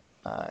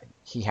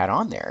he had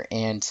on there.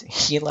 And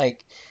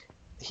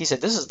he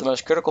said, this is the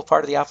most critical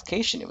part of the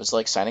application. It was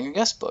like signing a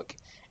guest book.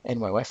 And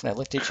my wife and I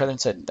looked at each other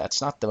and said,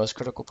 that's not the most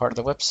critical part of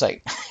the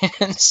website.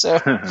 And so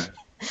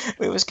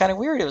it was kind of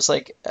weird. It was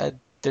like,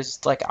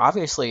 there's like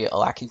obviously a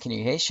lacking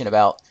communication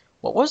about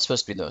what was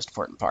supposed to be the most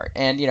important part.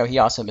 And, he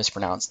also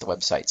mispronounced the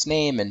website's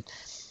name, and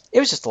it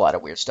was just a lot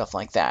of weird stuff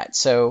like that.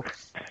 So,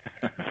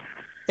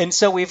 and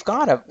so we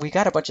got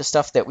a bunch of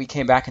stuff that we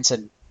came back and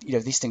said,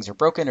 these things are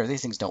broken, or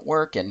these things don't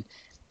work. And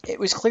it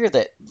was clear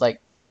that like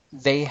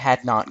they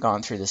had not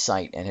gone through the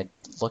site and had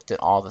looked at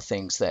all the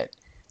things that,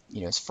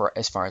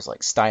 as far as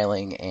like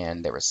styling,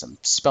 and there was some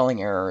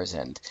spelling errors,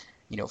 and,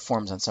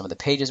 forms on some of the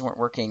pages weren't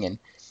working. And,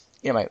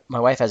 my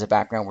wife has a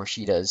background where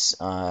she does,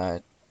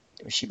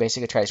 she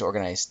basically tries to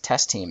organize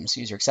test teams,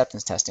 user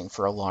acceptance testing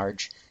for a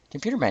large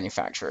computer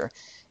manufacturer.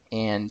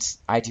 And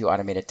I do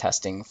automated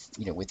testing,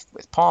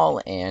 with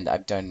Paul, and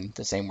I've done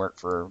the same work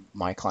for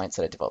my clients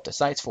that I developed the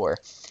sites for.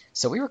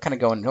 So we were kind of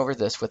going over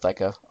this with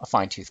like a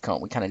fine-tooth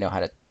comb. We kind of know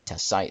how to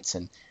test sites,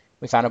 and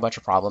we found a bunch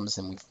of problems,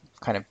 and we've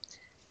kind of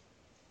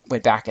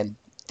went back, and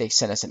they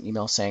sent us an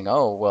email saying,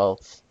 oh,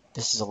 well,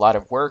 this is a lot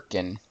of work.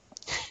 And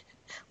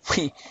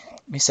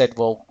we said,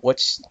 well,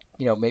 what's,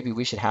 maybe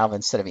we should have,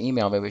 instead of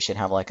email, maybe we should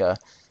have like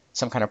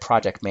some kind of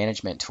project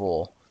management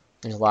tool.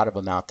 There's a lot of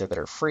them out there that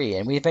are free,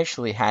 and we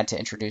eventually had to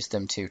introduce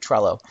them to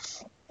Trello.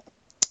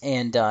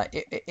 And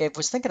it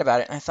was thinking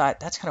about it, and I thought,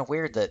 that's kind of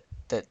weird that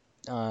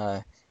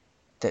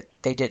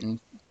they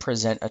didn't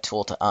present a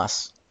tool to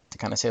us to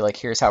kind of say, like,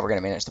 here's how we're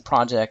going to manage the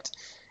project,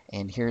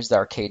 and here's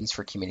our cadence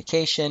for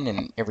communication,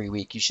 and every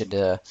week you should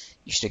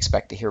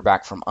expect to hear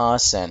back from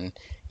us, and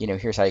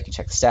here's how you can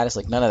check the status.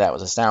 Like, none of that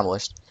was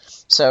established.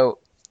 So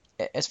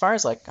as far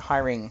as like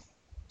hiring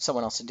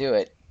someone else to do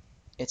it,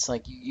 it's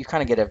like you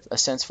kind of get a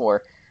sense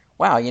for,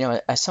 wow,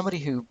 as somebody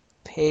who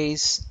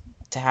pays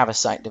to have a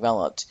site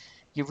developed,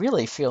 you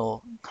really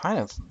feel kind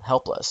of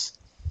helpless,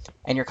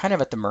 and you're kind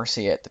of at the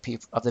mercy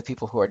of the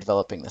people who are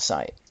developing the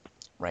site,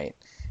 right?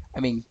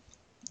 I mean,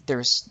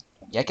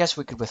 I guess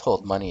we could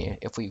withhold money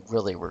if we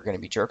really were going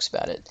to be jerks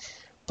about it,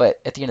 But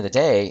at the end of the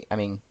day, I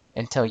mean,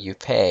 until you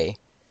pay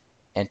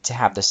and to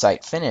have the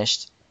site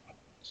finished,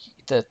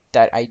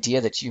 that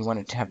idea that you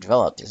wanted to have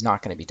developed is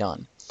not going to be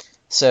done.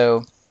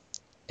 So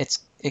it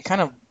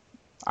kind of,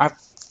 I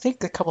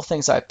think a couple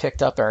things I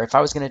picked up are, if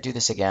I was going to do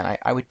this again,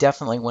 I would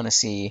definitely want to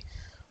see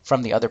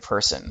from the other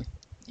person,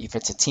 if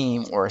it's a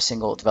team or a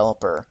single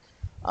developer,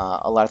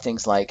 a lot of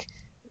things like,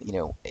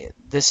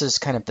 this is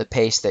kind of the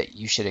pace that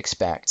you should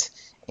expect,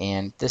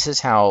 and this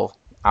is how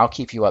I'll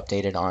keep you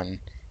updated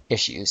on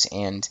issues,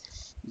 and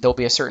there'll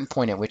be a certain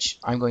point at which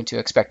I'm going to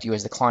expect you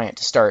as the client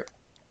to start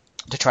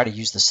to try to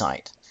use the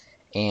site.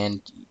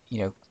 And,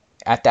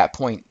 at that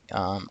point,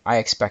 I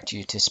expect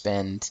you to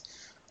spend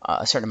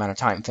a certain amount of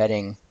time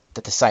vetting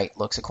that the site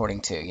looks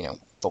according to,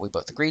 what we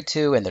both agreed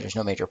to, and that there's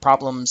no major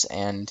problems,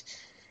 and,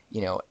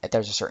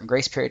 there's a certain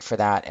grace period for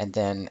that, and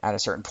then at a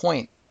certain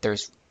point,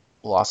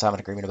 we'll also have an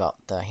agreement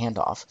about the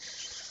handoff.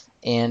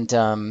 And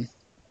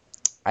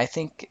I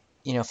think,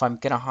 if I'm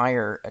going to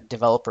hire a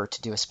developer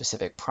to do a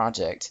specific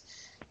project,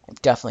 I'm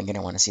definitely going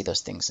to want to see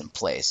those things in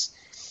place.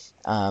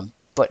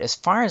 But as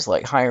far as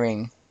like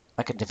hiring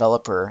like a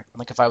developer,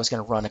 like if I was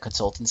going to run a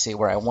consultancy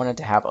where I wanted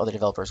to have other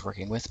developers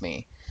working with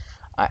me,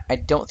 I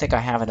don't think I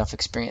have enough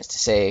experience to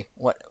say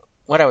what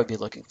I would be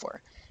looking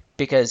for.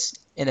 Because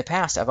in the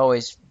past, I've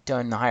always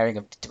done the hiring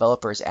of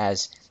developers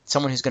as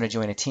someone who's going to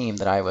join a team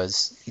that I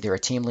was either a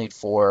team lead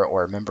for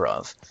or a member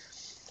of.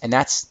 And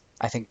that's,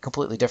 I think, a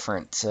completely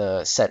different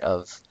set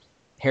of,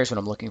 here's what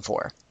I'm looking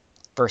for,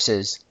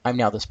 versus I'm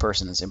now this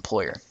person's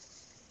employer.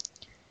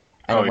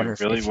 And I wonder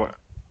really?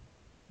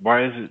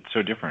 Why is it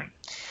so different?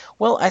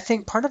 Well, I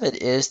think part of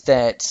it is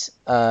that,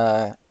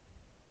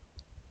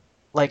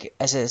 like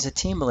as a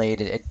team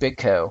lead at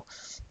BigCo,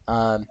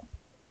 I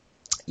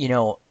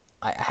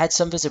had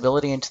some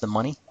visibility into the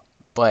money,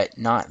 but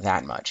not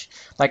that much.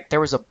 Like there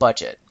was a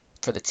budget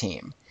for the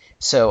team,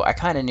 so I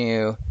kind of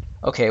knew,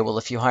 okay, well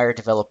if you hire a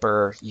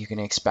developer, you can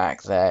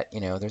expect that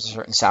there's a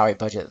certain salary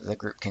budget that the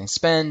group can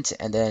spend,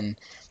 and then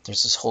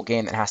there's this whole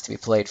game that has to be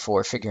played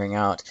for figuring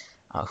out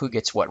who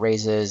gets what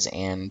raises,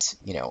 and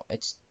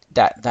it's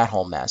that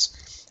whole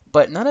mess.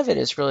 But none of it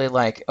is really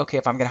like, okay,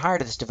 if I'm going to hire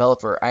this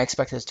developer, I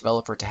expect this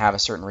developer to have a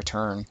certain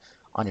return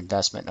on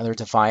investment. In other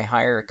words, if I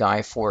hire a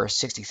guy for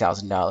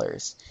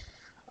 $60,000,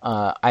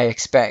 I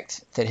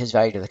expect that his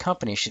value to the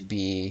company should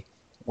be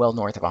well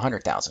north of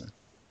 100,000,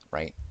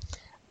 right?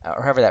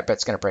 Or however that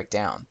bet's going to break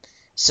down.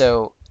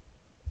 So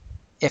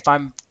if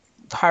I'm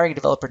hiring a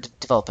developer to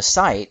develop a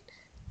site,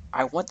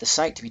 I want the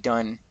site to be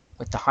done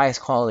with the highest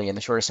quality in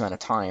the shortest amount of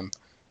time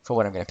for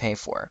what I'm going to pay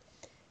for.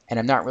 And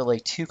I'm not really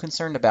too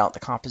concerned about the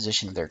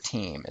composition of their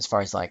team as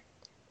far as like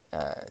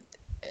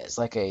as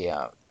like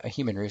a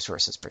human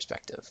resources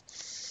perspective.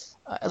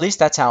 At least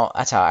that's how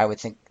I would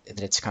think that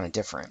it's kind of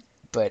different.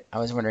 But I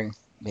was wondering,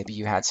 maybe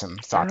you had some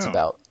thoughts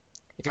about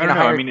if you're going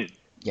to hire. I mean,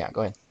 yeah,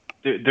 go ahead.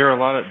 There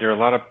are a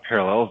lot of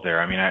parallels there.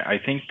 I mean, I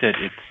think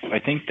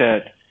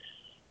that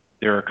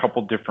there are a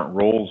couple different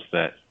roles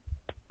that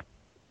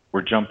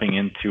we're jumping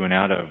into and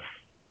out of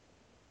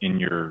in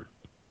your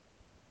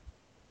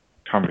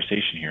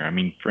conversation here. I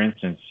mean, for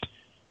instance,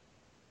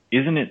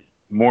 isn't it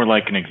more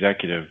like an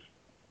executive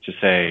to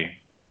say,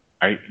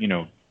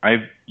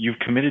 you've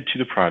committed to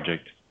the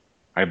project.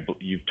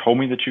 You've told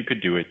me that you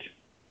could do it.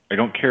 I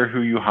don't care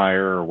who you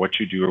hire or what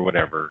you do or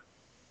whatever.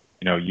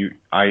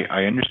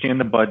 I understand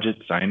the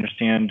budgets. I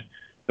understand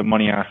the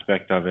money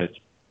aspect of it.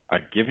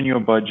 I've given you a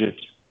budget.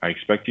 I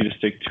expect you to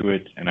stick to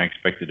it, and I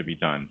expect it to be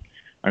done.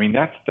 I mean,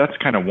 that's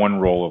kind of one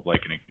role of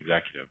like an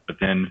executive. But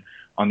then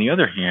on the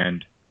other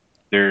hand,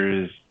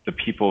 there's the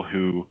people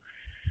who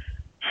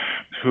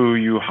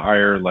you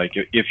hire, like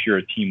if you're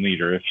a team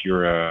leader, if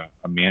you're a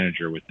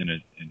manager within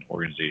an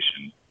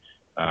organization,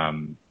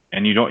 and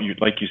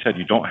like you said,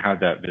 you don't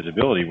have that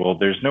visibility. Well,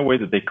 there's no way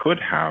that they could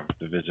have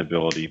the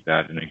visibility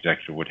that an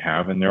executive would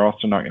have, and they're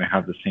also not going to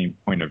have the same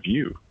point of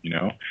view,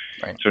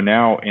 Right. So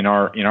now in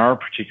our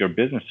particular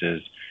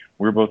businesses,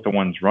 we're both the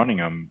ones running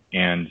them,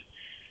 and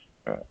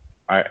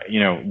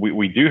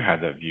we do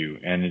have that view,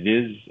 and it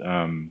is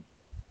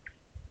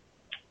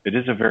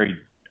a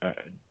very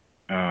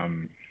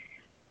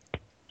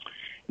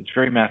it's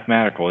very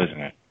mathematical, isn't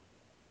it?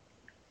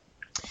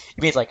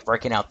 You mean like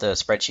working out the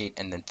spreadsheet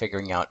and then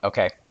figuring out,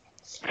 okay,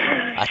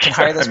 I can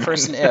hire this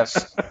person if.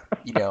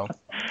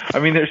 I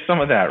mean, there's some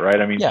of that,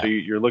 right? I mean, yeah. So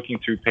you're looking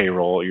through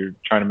payroll. You're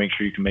trying to make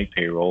sure you can make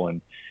payroll,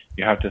 and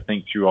you have to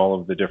think through all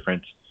of the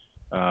different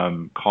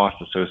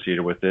costs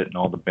associated with it and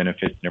all the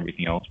benefits and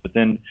everything else. But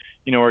then,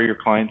 are your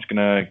clients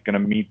gonna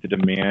meet the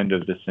demand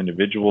of this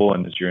individual,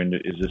 and is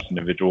this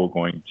individual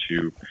going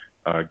to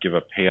give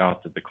a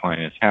payout that the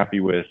client is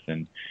happy with,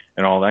 and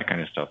all that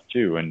kind of stuff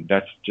too? And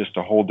that's just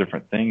a whole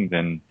different thing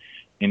than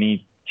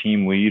any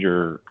team lead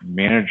or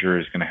manager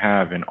is going to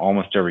have in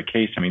almost every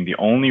case. I mean, there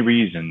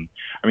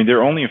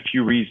are only a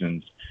few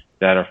reasons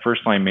that a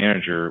first line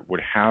manager would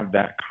have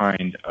that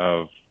kind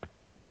of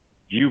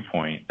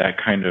viewpoint, that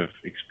kind of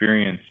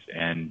experience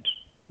and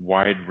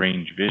wide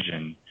range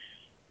vision.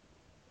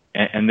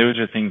 And those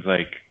are things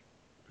like,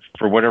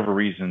 for whatever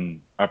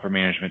reason, upper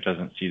management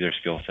doesn't see their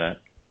skill set.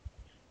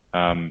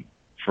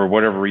 For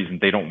whatever reason,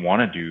 they don't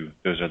want to do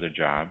those other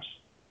jobs,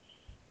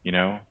 you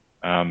know.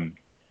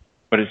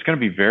 But it's going to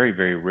be very,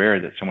 very rare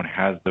that someone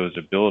has those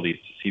abilities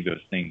to see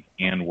those things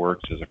and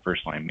works as a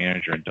first-line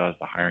manager and does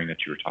the hiring that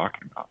you were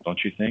talking about, don't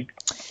you think?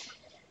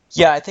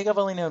 Yeah, I think I've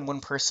only known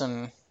one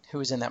person who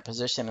was in that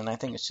position, and I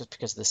think it's just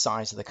because of the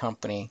size of the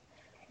company.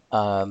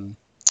 Um,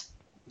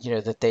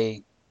 that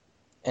they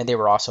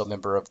were also a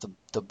member of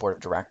the board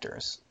of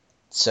directors.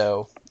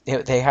 So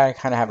they had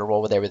kind of had a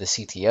role where they were the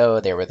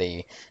CTO, they were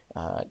the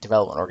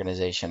development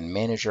organization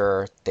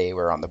manager, they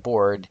were on the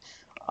board,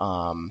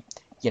 and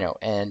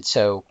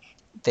so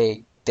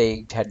they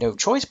had no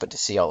choice but to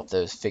see all of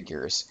those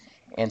figures.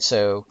 And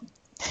so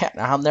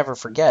I'll never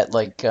forget,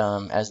 like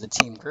as the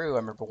team grew, I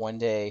remember one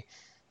day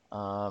we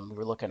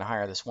were looking to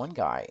hire this one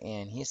guy,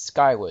 and this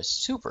guy was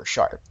super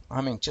sharp.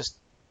 I mean, just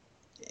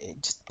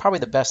probably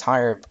the best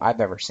hire I've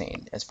ever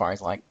seen as far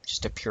as like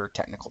just a pure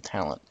technical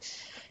talent.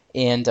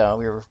 And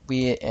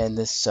we and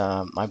this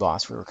my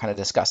boss, we were kind of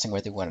discussing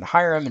whether we wanted to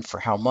hire him and for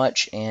how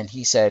much. And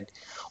he said,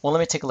 "Well, let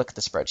me take a look at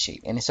the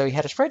spreadsheet." And so he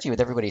had a spreadsheet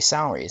with everybody's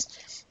salaries.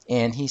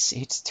 And he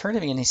turned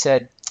to me and he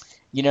said,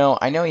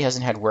 I know he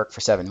hasn't had work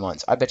for 7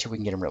 months. I bet you we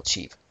can get him real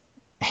cheap."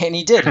 And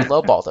he did. He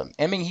lowballed him.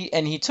 I mean,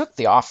 he took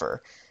the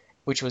offer,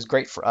 which was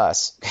great for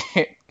us.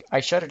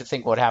 I shudder to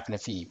think what happened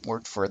if he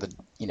worked for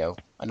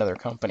another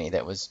company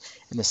that was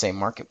in the same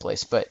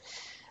marketplace. But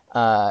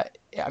I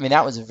mean,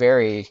 that was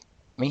very.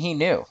 I mean, he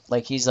knew.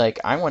 Like he's like,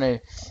 I want to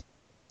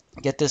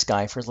get this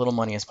guy for as little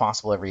money as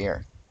possible every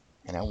year,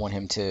 and I want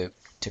him to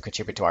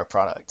contribute to our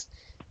product.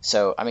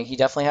 So I mean, he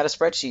definitely had a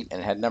spreadsheet and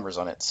it had numbers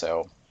on it.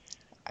 So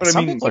But I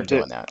some mean, people are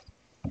doing that.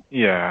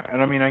 yeah,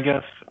 and I mean, I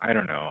guess I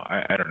don't know.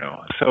 I don't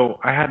know. So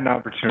I had an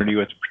opportunity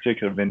with a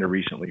particular vendor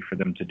recently for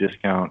them to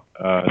discount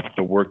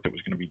the work that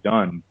was going to be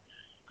done,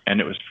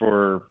 and it was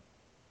for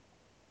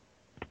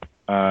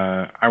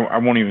I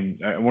won't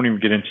even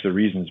get into the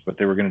reasons, but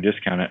they were going to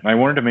discount it, and I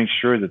wanted to make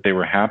sure that they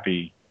were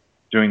happy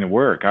doing the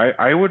work.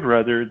 I would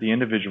rather the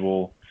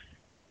individual,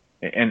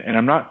 and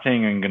I'm not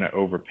saying I'm going to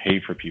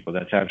overpay for people.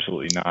 That's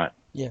absolutely not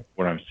Yeah.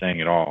 what I'm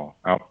saying at all.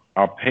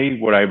 I'll pay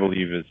what I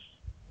believe is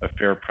a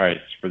fair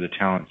price for the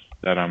talents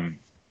that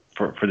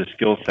for the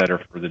skill set or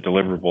for the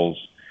deliverables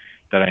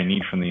that I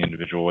need from the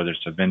individual, whether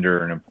it's a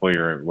vendor or an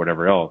employer or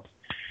whatever else.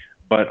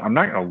 But I'm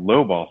not going to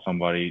lowball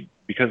somebody,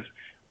 because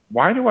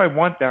why do I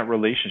want that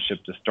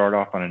relationship to start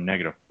off on a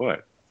negative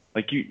foot?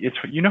 Like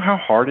you know how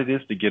hard it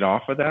is to get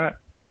off of that?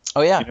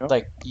 Oh yeah. You know?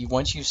 Like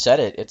once you've said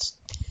it, it's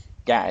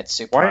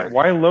super Why hard.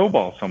 why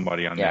lowball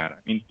somebody on Yeah. that? I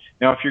mean,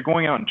 now if you're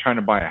going out and trying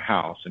to buy a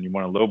house and you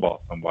want to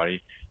lowball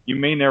somebody, you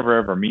may never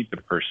ever meet the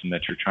person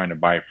that you're trying to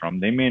buy from.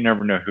 They may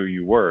never know who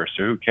you were,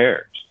 so who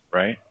cares,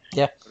 right?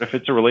 Yeah. But if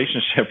it's a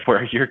relationship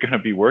where you're going to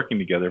be working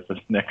together for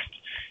the next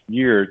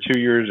year or 2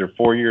 years or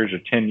 4 years or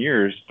 10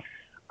 years,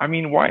 I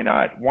mean, why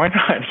not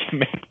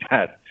make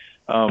that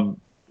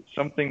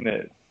something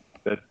that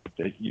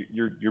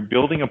you're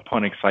building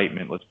upon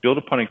excitement. Let's build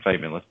upon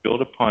excitement. Let's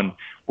build upon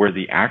where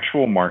the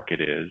actual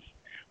market is,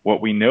 what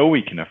we know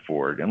we can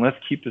afford, and let's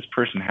keep this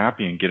person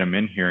happy and get them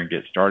in here and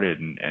get started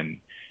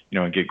and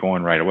get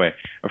going right away.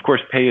 Of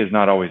course, pay is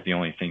not always the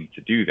only thing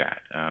to do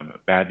that.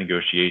 Bad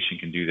negotiation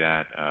can do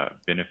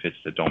that. Benefits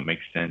that don't make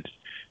sense.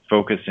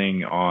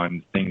 Focusing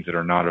on things that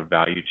are not of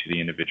value to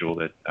the individual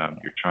that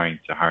you're trying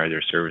to hire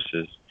their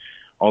services.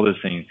 All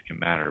those things can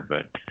matter,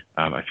 but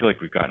I feel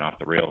like we've gotten off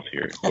the rails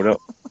here.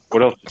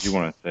 What else did you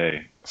want to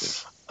say?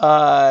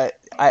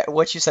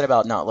 What you said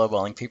about not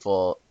lowballing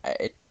people,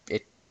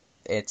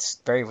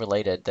 it's very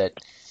related. That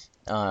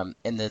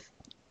in the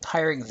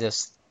hiring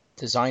this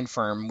design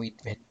firm, we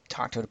had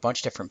talked to a bunch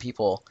of different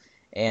people,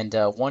 and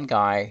one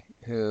guy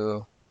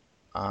who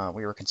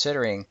we were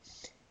considering,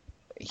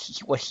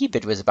 what he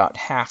bid was about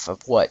half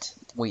of what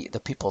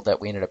the people that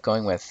we ended up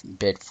going with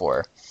bid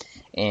for.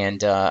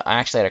 And I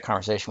actually had a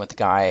conversation with the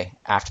guy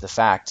after the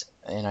fact,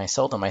 and I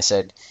told him, I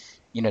said,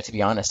 to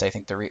be honest, I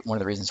think one of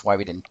the reasons why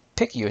we didn't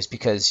pick you is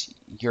because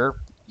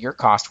your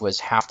cost was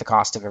half the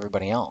cost of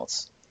everybody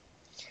else.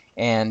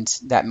 And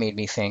that made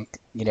me think,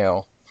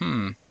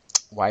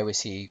 why was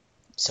he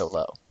so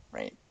low,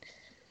 right?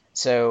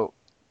 So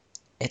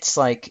it's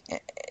like,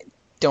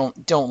 don't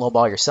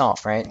lowball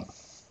yourself, right?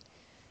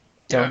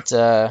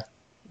 Yeah.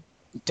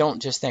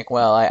 Don't just think,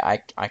 well, I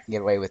can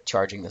get away with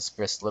charging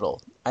this little.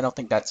 I don't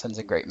think that sends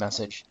a great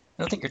message.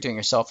 I don't think you're doing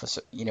yourself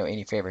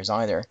any favors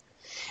either.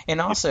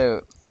 And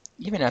also,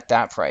 even at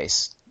that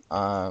price,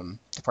 the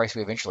price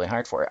we eventually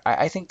hired for it,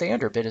 I think they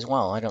underbid as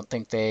well. I don't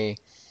think they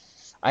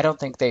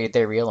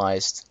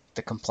realized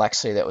the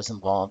complexity that was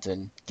involved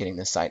in getting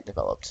this site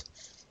developed.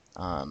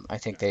 I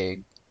think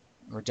they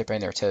were dipping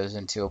their toes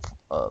into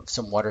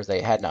some waters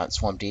they had not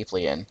swum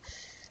deeply in.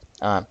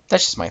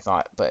 That's just my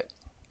thought, but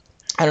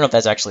I don't know if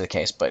that's actually the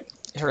case, but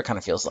it sort of kind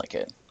of feels like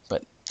it.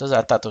 But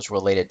I thought those were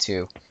related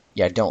to,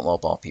 don't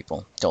lowball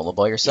people. Don't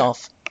lowball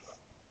yourself.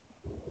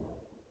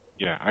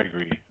 Yeah, I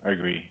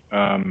agree.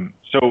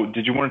 So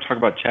did you want to talk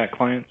about chat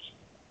clients?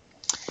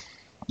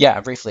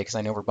 Yeah, briefly, because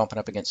I know we're bumping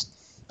up against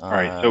All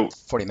right. So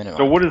 40-minute so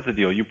mark. what is the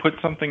deal? You put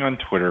something on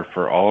Twitter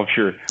for all of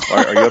your.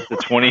 Are you up to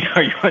 20?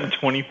 Are you on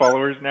 20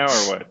 followers now,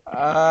 or what?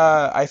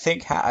 I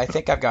think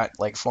I've got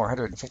like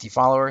 450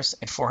 followers,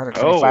 and Oh,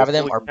 425 of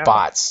them holy are cow!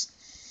 bots.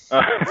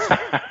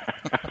 I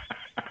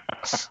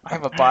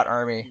have a bot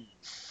army.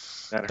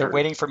 That They're hurts.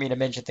 waiting for me to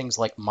mention things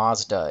like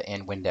Mazda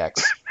and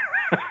Windex.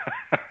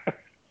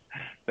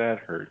 That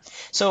hurts.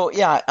 So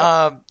yeah,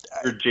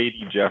 You're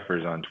JD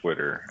Jeffers on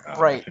Twitter.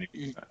 right.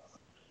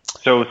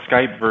 So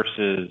Skype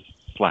versus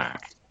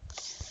Slack.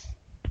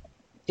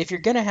 If you're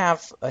gonna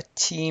have a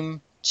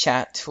team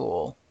chat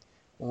tool,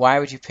 why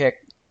would you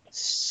pick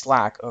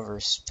Slack over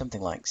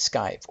something like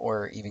Skype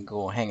or even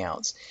Google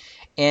Hangouts?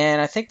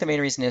 And I think the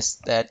main reason is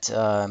that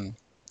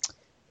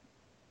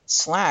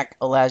Slack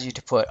allows you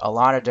to put a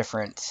lot of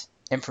different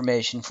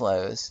information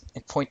flows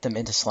and point them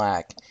into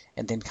Slack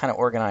and then kind of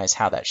organize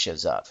how that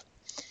shows up.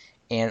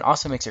 And it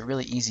also makes it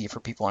really easy for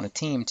people on a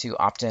team to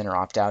opt in or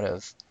opt out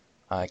of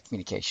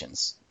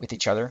communications with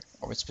each other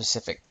or with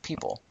specific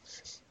people.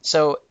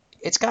 So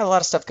it's got a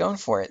lot of stuff going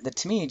for it that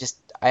to me just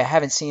I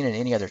haven't seen in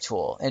any other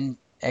tool. And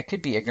it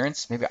could be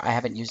ignorance. Maybe I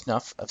haven't used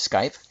enough of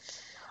Skype.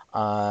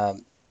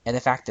 And the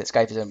fact that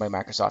Skype is owned by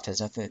Microsoft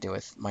has nothing to do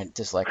with my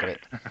dislike of it.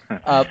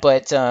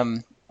 But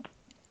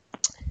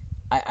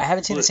I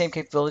haven't seen the same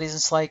capabilities in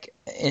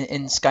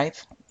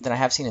Skype that I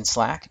have seen in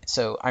Slack.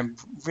 So I'm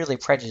really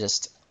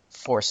prejudiced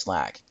for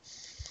Slack.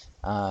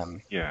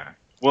 Yeah.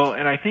 Well,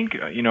 and I think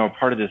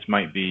part of this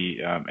might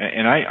be,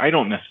 and I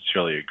don't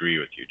necessarily agree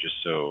with you. Just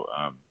so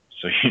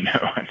you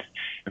know,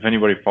 if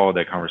anybody followed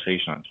that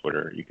conversation on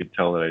Twitter, you could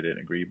tell that I didn't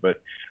agree.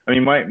 But I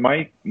mean,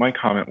 my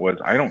comment was,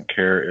 I don't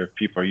care if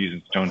people are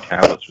using stone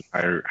tablets with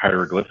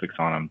hieroglyphics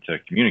on them to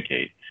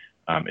communicate,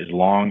 as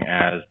long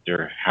as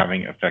they're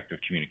having effective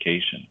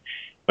communication.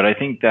 But I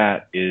think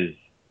that is,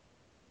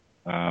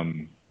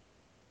 I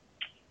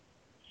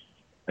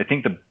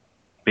think the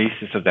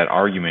basis of that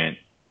argument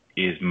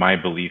is my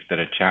belief that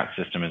a chat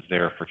system is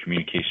there for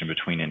communication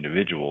between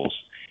individuals.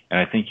 And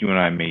I think you and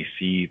I may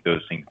see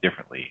those things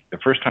differently. The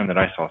first time that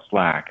I saw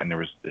Slack and there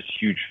was this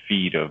huge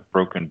feed of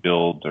broken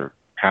builds or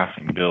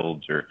passing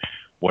builds or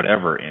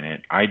whatever in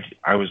it,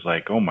 I was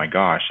like, oh my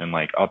gosh, and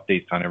like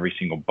updates on every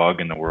single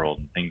bug in the world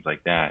and things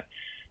like that.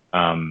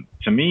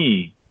 To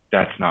me,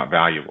 that's not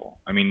valuable.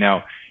 I mean,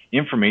 now,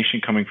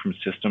 information coming from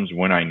systems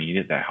when I need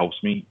it that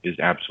helps me is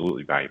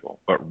absolutely valuable.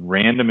 But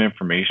random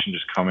information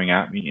just coming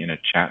at me in a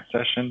chat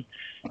session,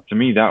 to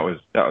me, that was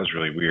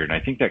really weird. And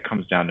I think that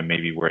comes down to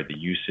maybe where the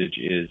usage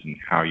is and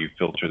how you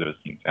filter those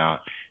things out.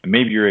 And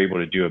maybe you're able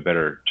to do a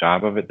better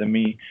job of it than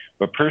me.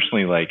 But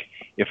personally, like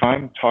if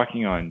I'm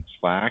talking on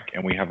Slack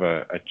and we have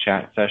a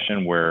chat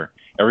session where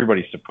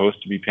everybody's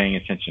supposed to be paying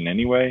attention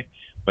anyway,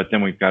 but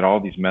then we've got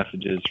all these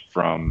messages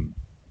from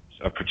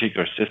a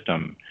particular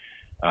system,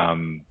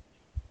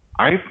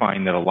 I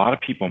find that a lot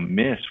of people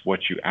miss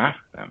what you ask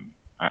them.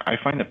 I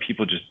find that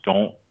people just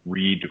don't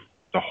read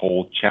the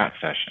whole chat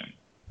session.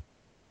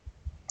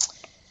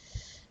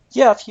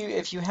 Yeah,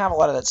 if you have a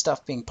lot of that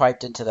stuff being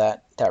piped into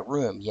that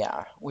room,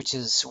 yeah, which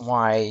is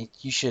why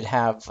you should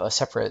have a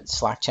separate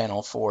Slack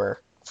channel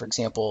for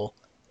example,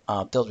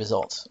 build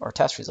results or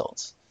test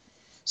results.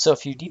 So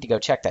if you need to go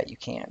check that, you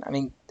can. I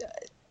mean,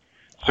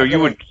 so you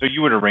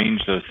would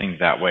arrange those things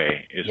that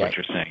way, is yeah. What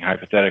you're saying.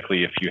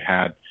 Hypothetically, if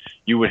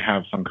you would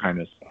have some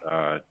kind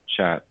of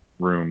chat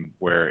room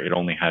where it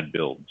only had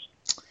builds.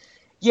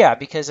 Yeah,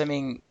 because I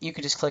mean, you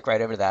can just click right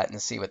over that and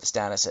see what the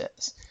status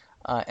is.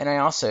 And I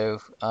also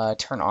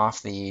turn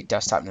off the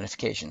desktop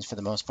notifications for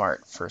the most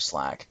part for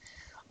Slack.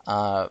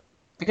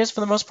 Because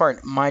for the most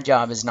part, my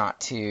job is not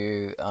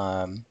to.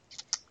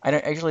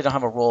 I usually don't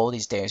have a role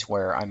these days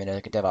where I'm in a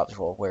DevOps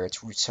role where it's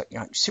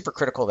super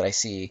critical that I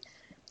see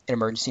an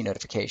emergency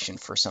notification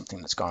for something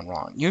that's gone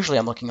wrong. Usually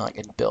I'm looking like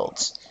at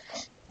builds.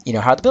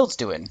 How the build's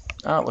doing.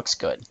 Oh, it looks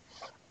good.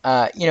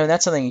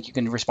 That's something you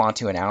can respond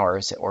to in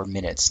hours or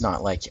minutes,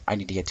 not like I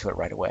need to get to it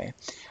right away.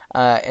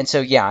 And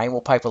so, yeah, I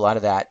will pipe a lot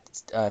of that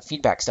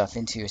feedback stuff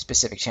into a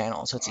specific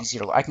channel, so it's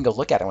easier I can go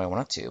look at it when I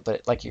want to.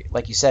 But like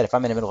you said, if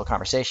I'm in the middle of a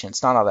conversation,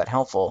 it's not all that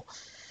helpful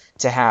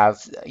to have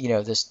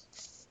this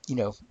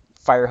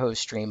fire hose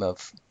stream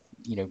of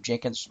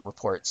Jenkins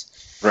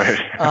reports, right?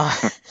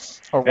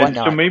 Or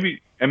whatnot. And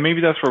so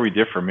maybe that's where we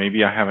differ.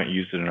 Maybe I haven't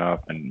used it enough,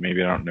 and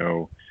maybe I don't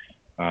know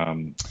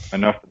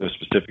enough of the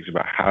specifics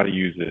about how to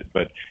use it.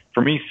 But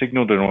for me,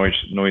 signal to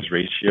noise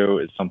ratio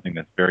is something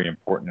that's very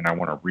important, and I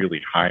want a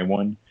really high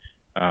one.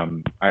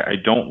 I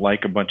don't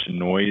like a bunch of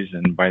noise,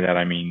 and by that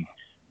I mean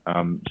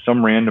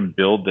some random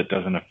build that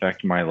doesn't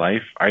affect my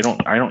life. I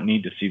don't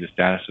need to see the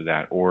status of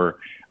that, or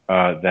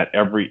that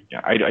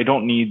I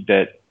don't need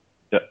that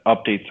the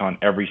updates on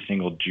every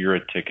single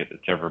Jira ticket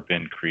that's ever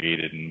been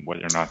created and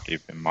whether or not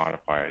they've been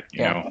modified.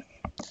 You know.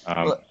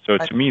 So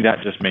to me,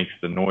 that just makes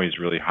the noise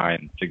really high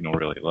and the signal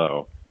really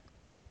low.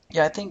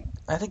 Yeah, I think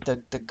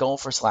the goal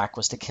for Slack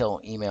was to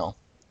kill email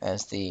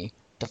as the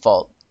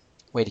default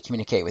way to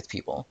communicate with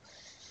people.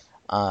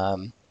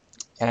 And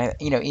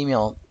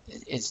email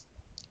it's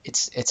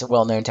a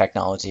well-known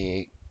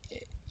technology.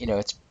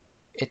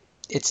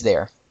 It's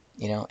there.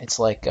 It's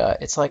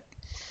like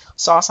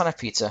sauce on a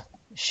pizza.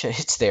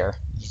 It's there.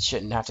 You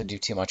shouldn't have to do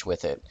too much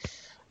with it.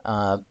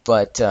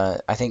 But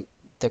I think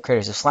the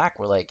creators of Slack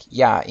were like,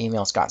 yeah,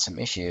 email's got some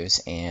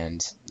issues,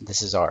 and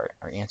this is our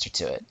answer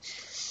to it.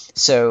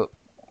 So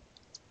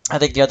I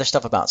think the other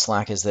stuff about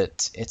Slack is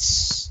that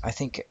I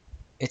think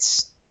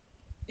it's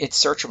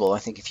searchable. I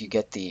think if you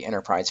get the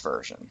enterprise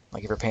version,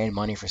 like if you're paying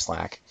money for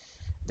Slack,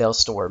 they'll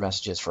store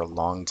messages for a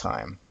long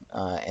time,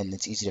 and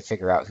it's easy to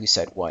figure out who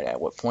said what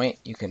at what point.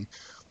 You can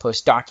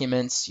post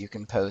documents, you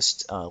can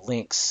post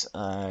links,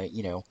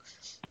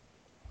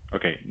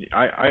 Okay,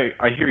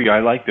 I hear you. I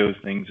like those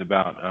things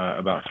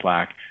about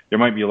Slack. There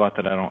might be a lot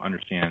that I don't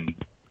understand.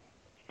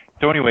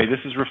 So anyway, this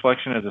is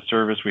Reflection as a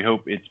Service. We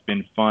hope it's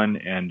been fun,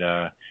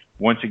 and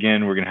once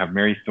again, we're going to have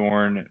Mary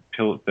Thorne,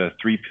 the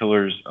 3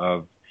 pillars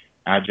of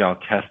agile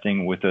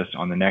testing, with us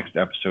on the next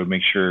episode.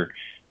 Make sure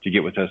to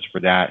get with us for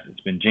that.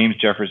 It's been James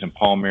Jeffers and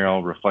Paul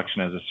Merrill,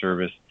 Reflection as a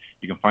Service.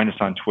 You can find us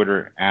on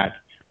Twitter at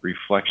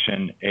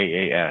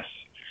ReflectionAAS.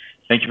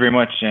 Thank you very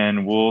much,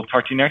 and we'll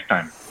talk to you next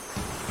time.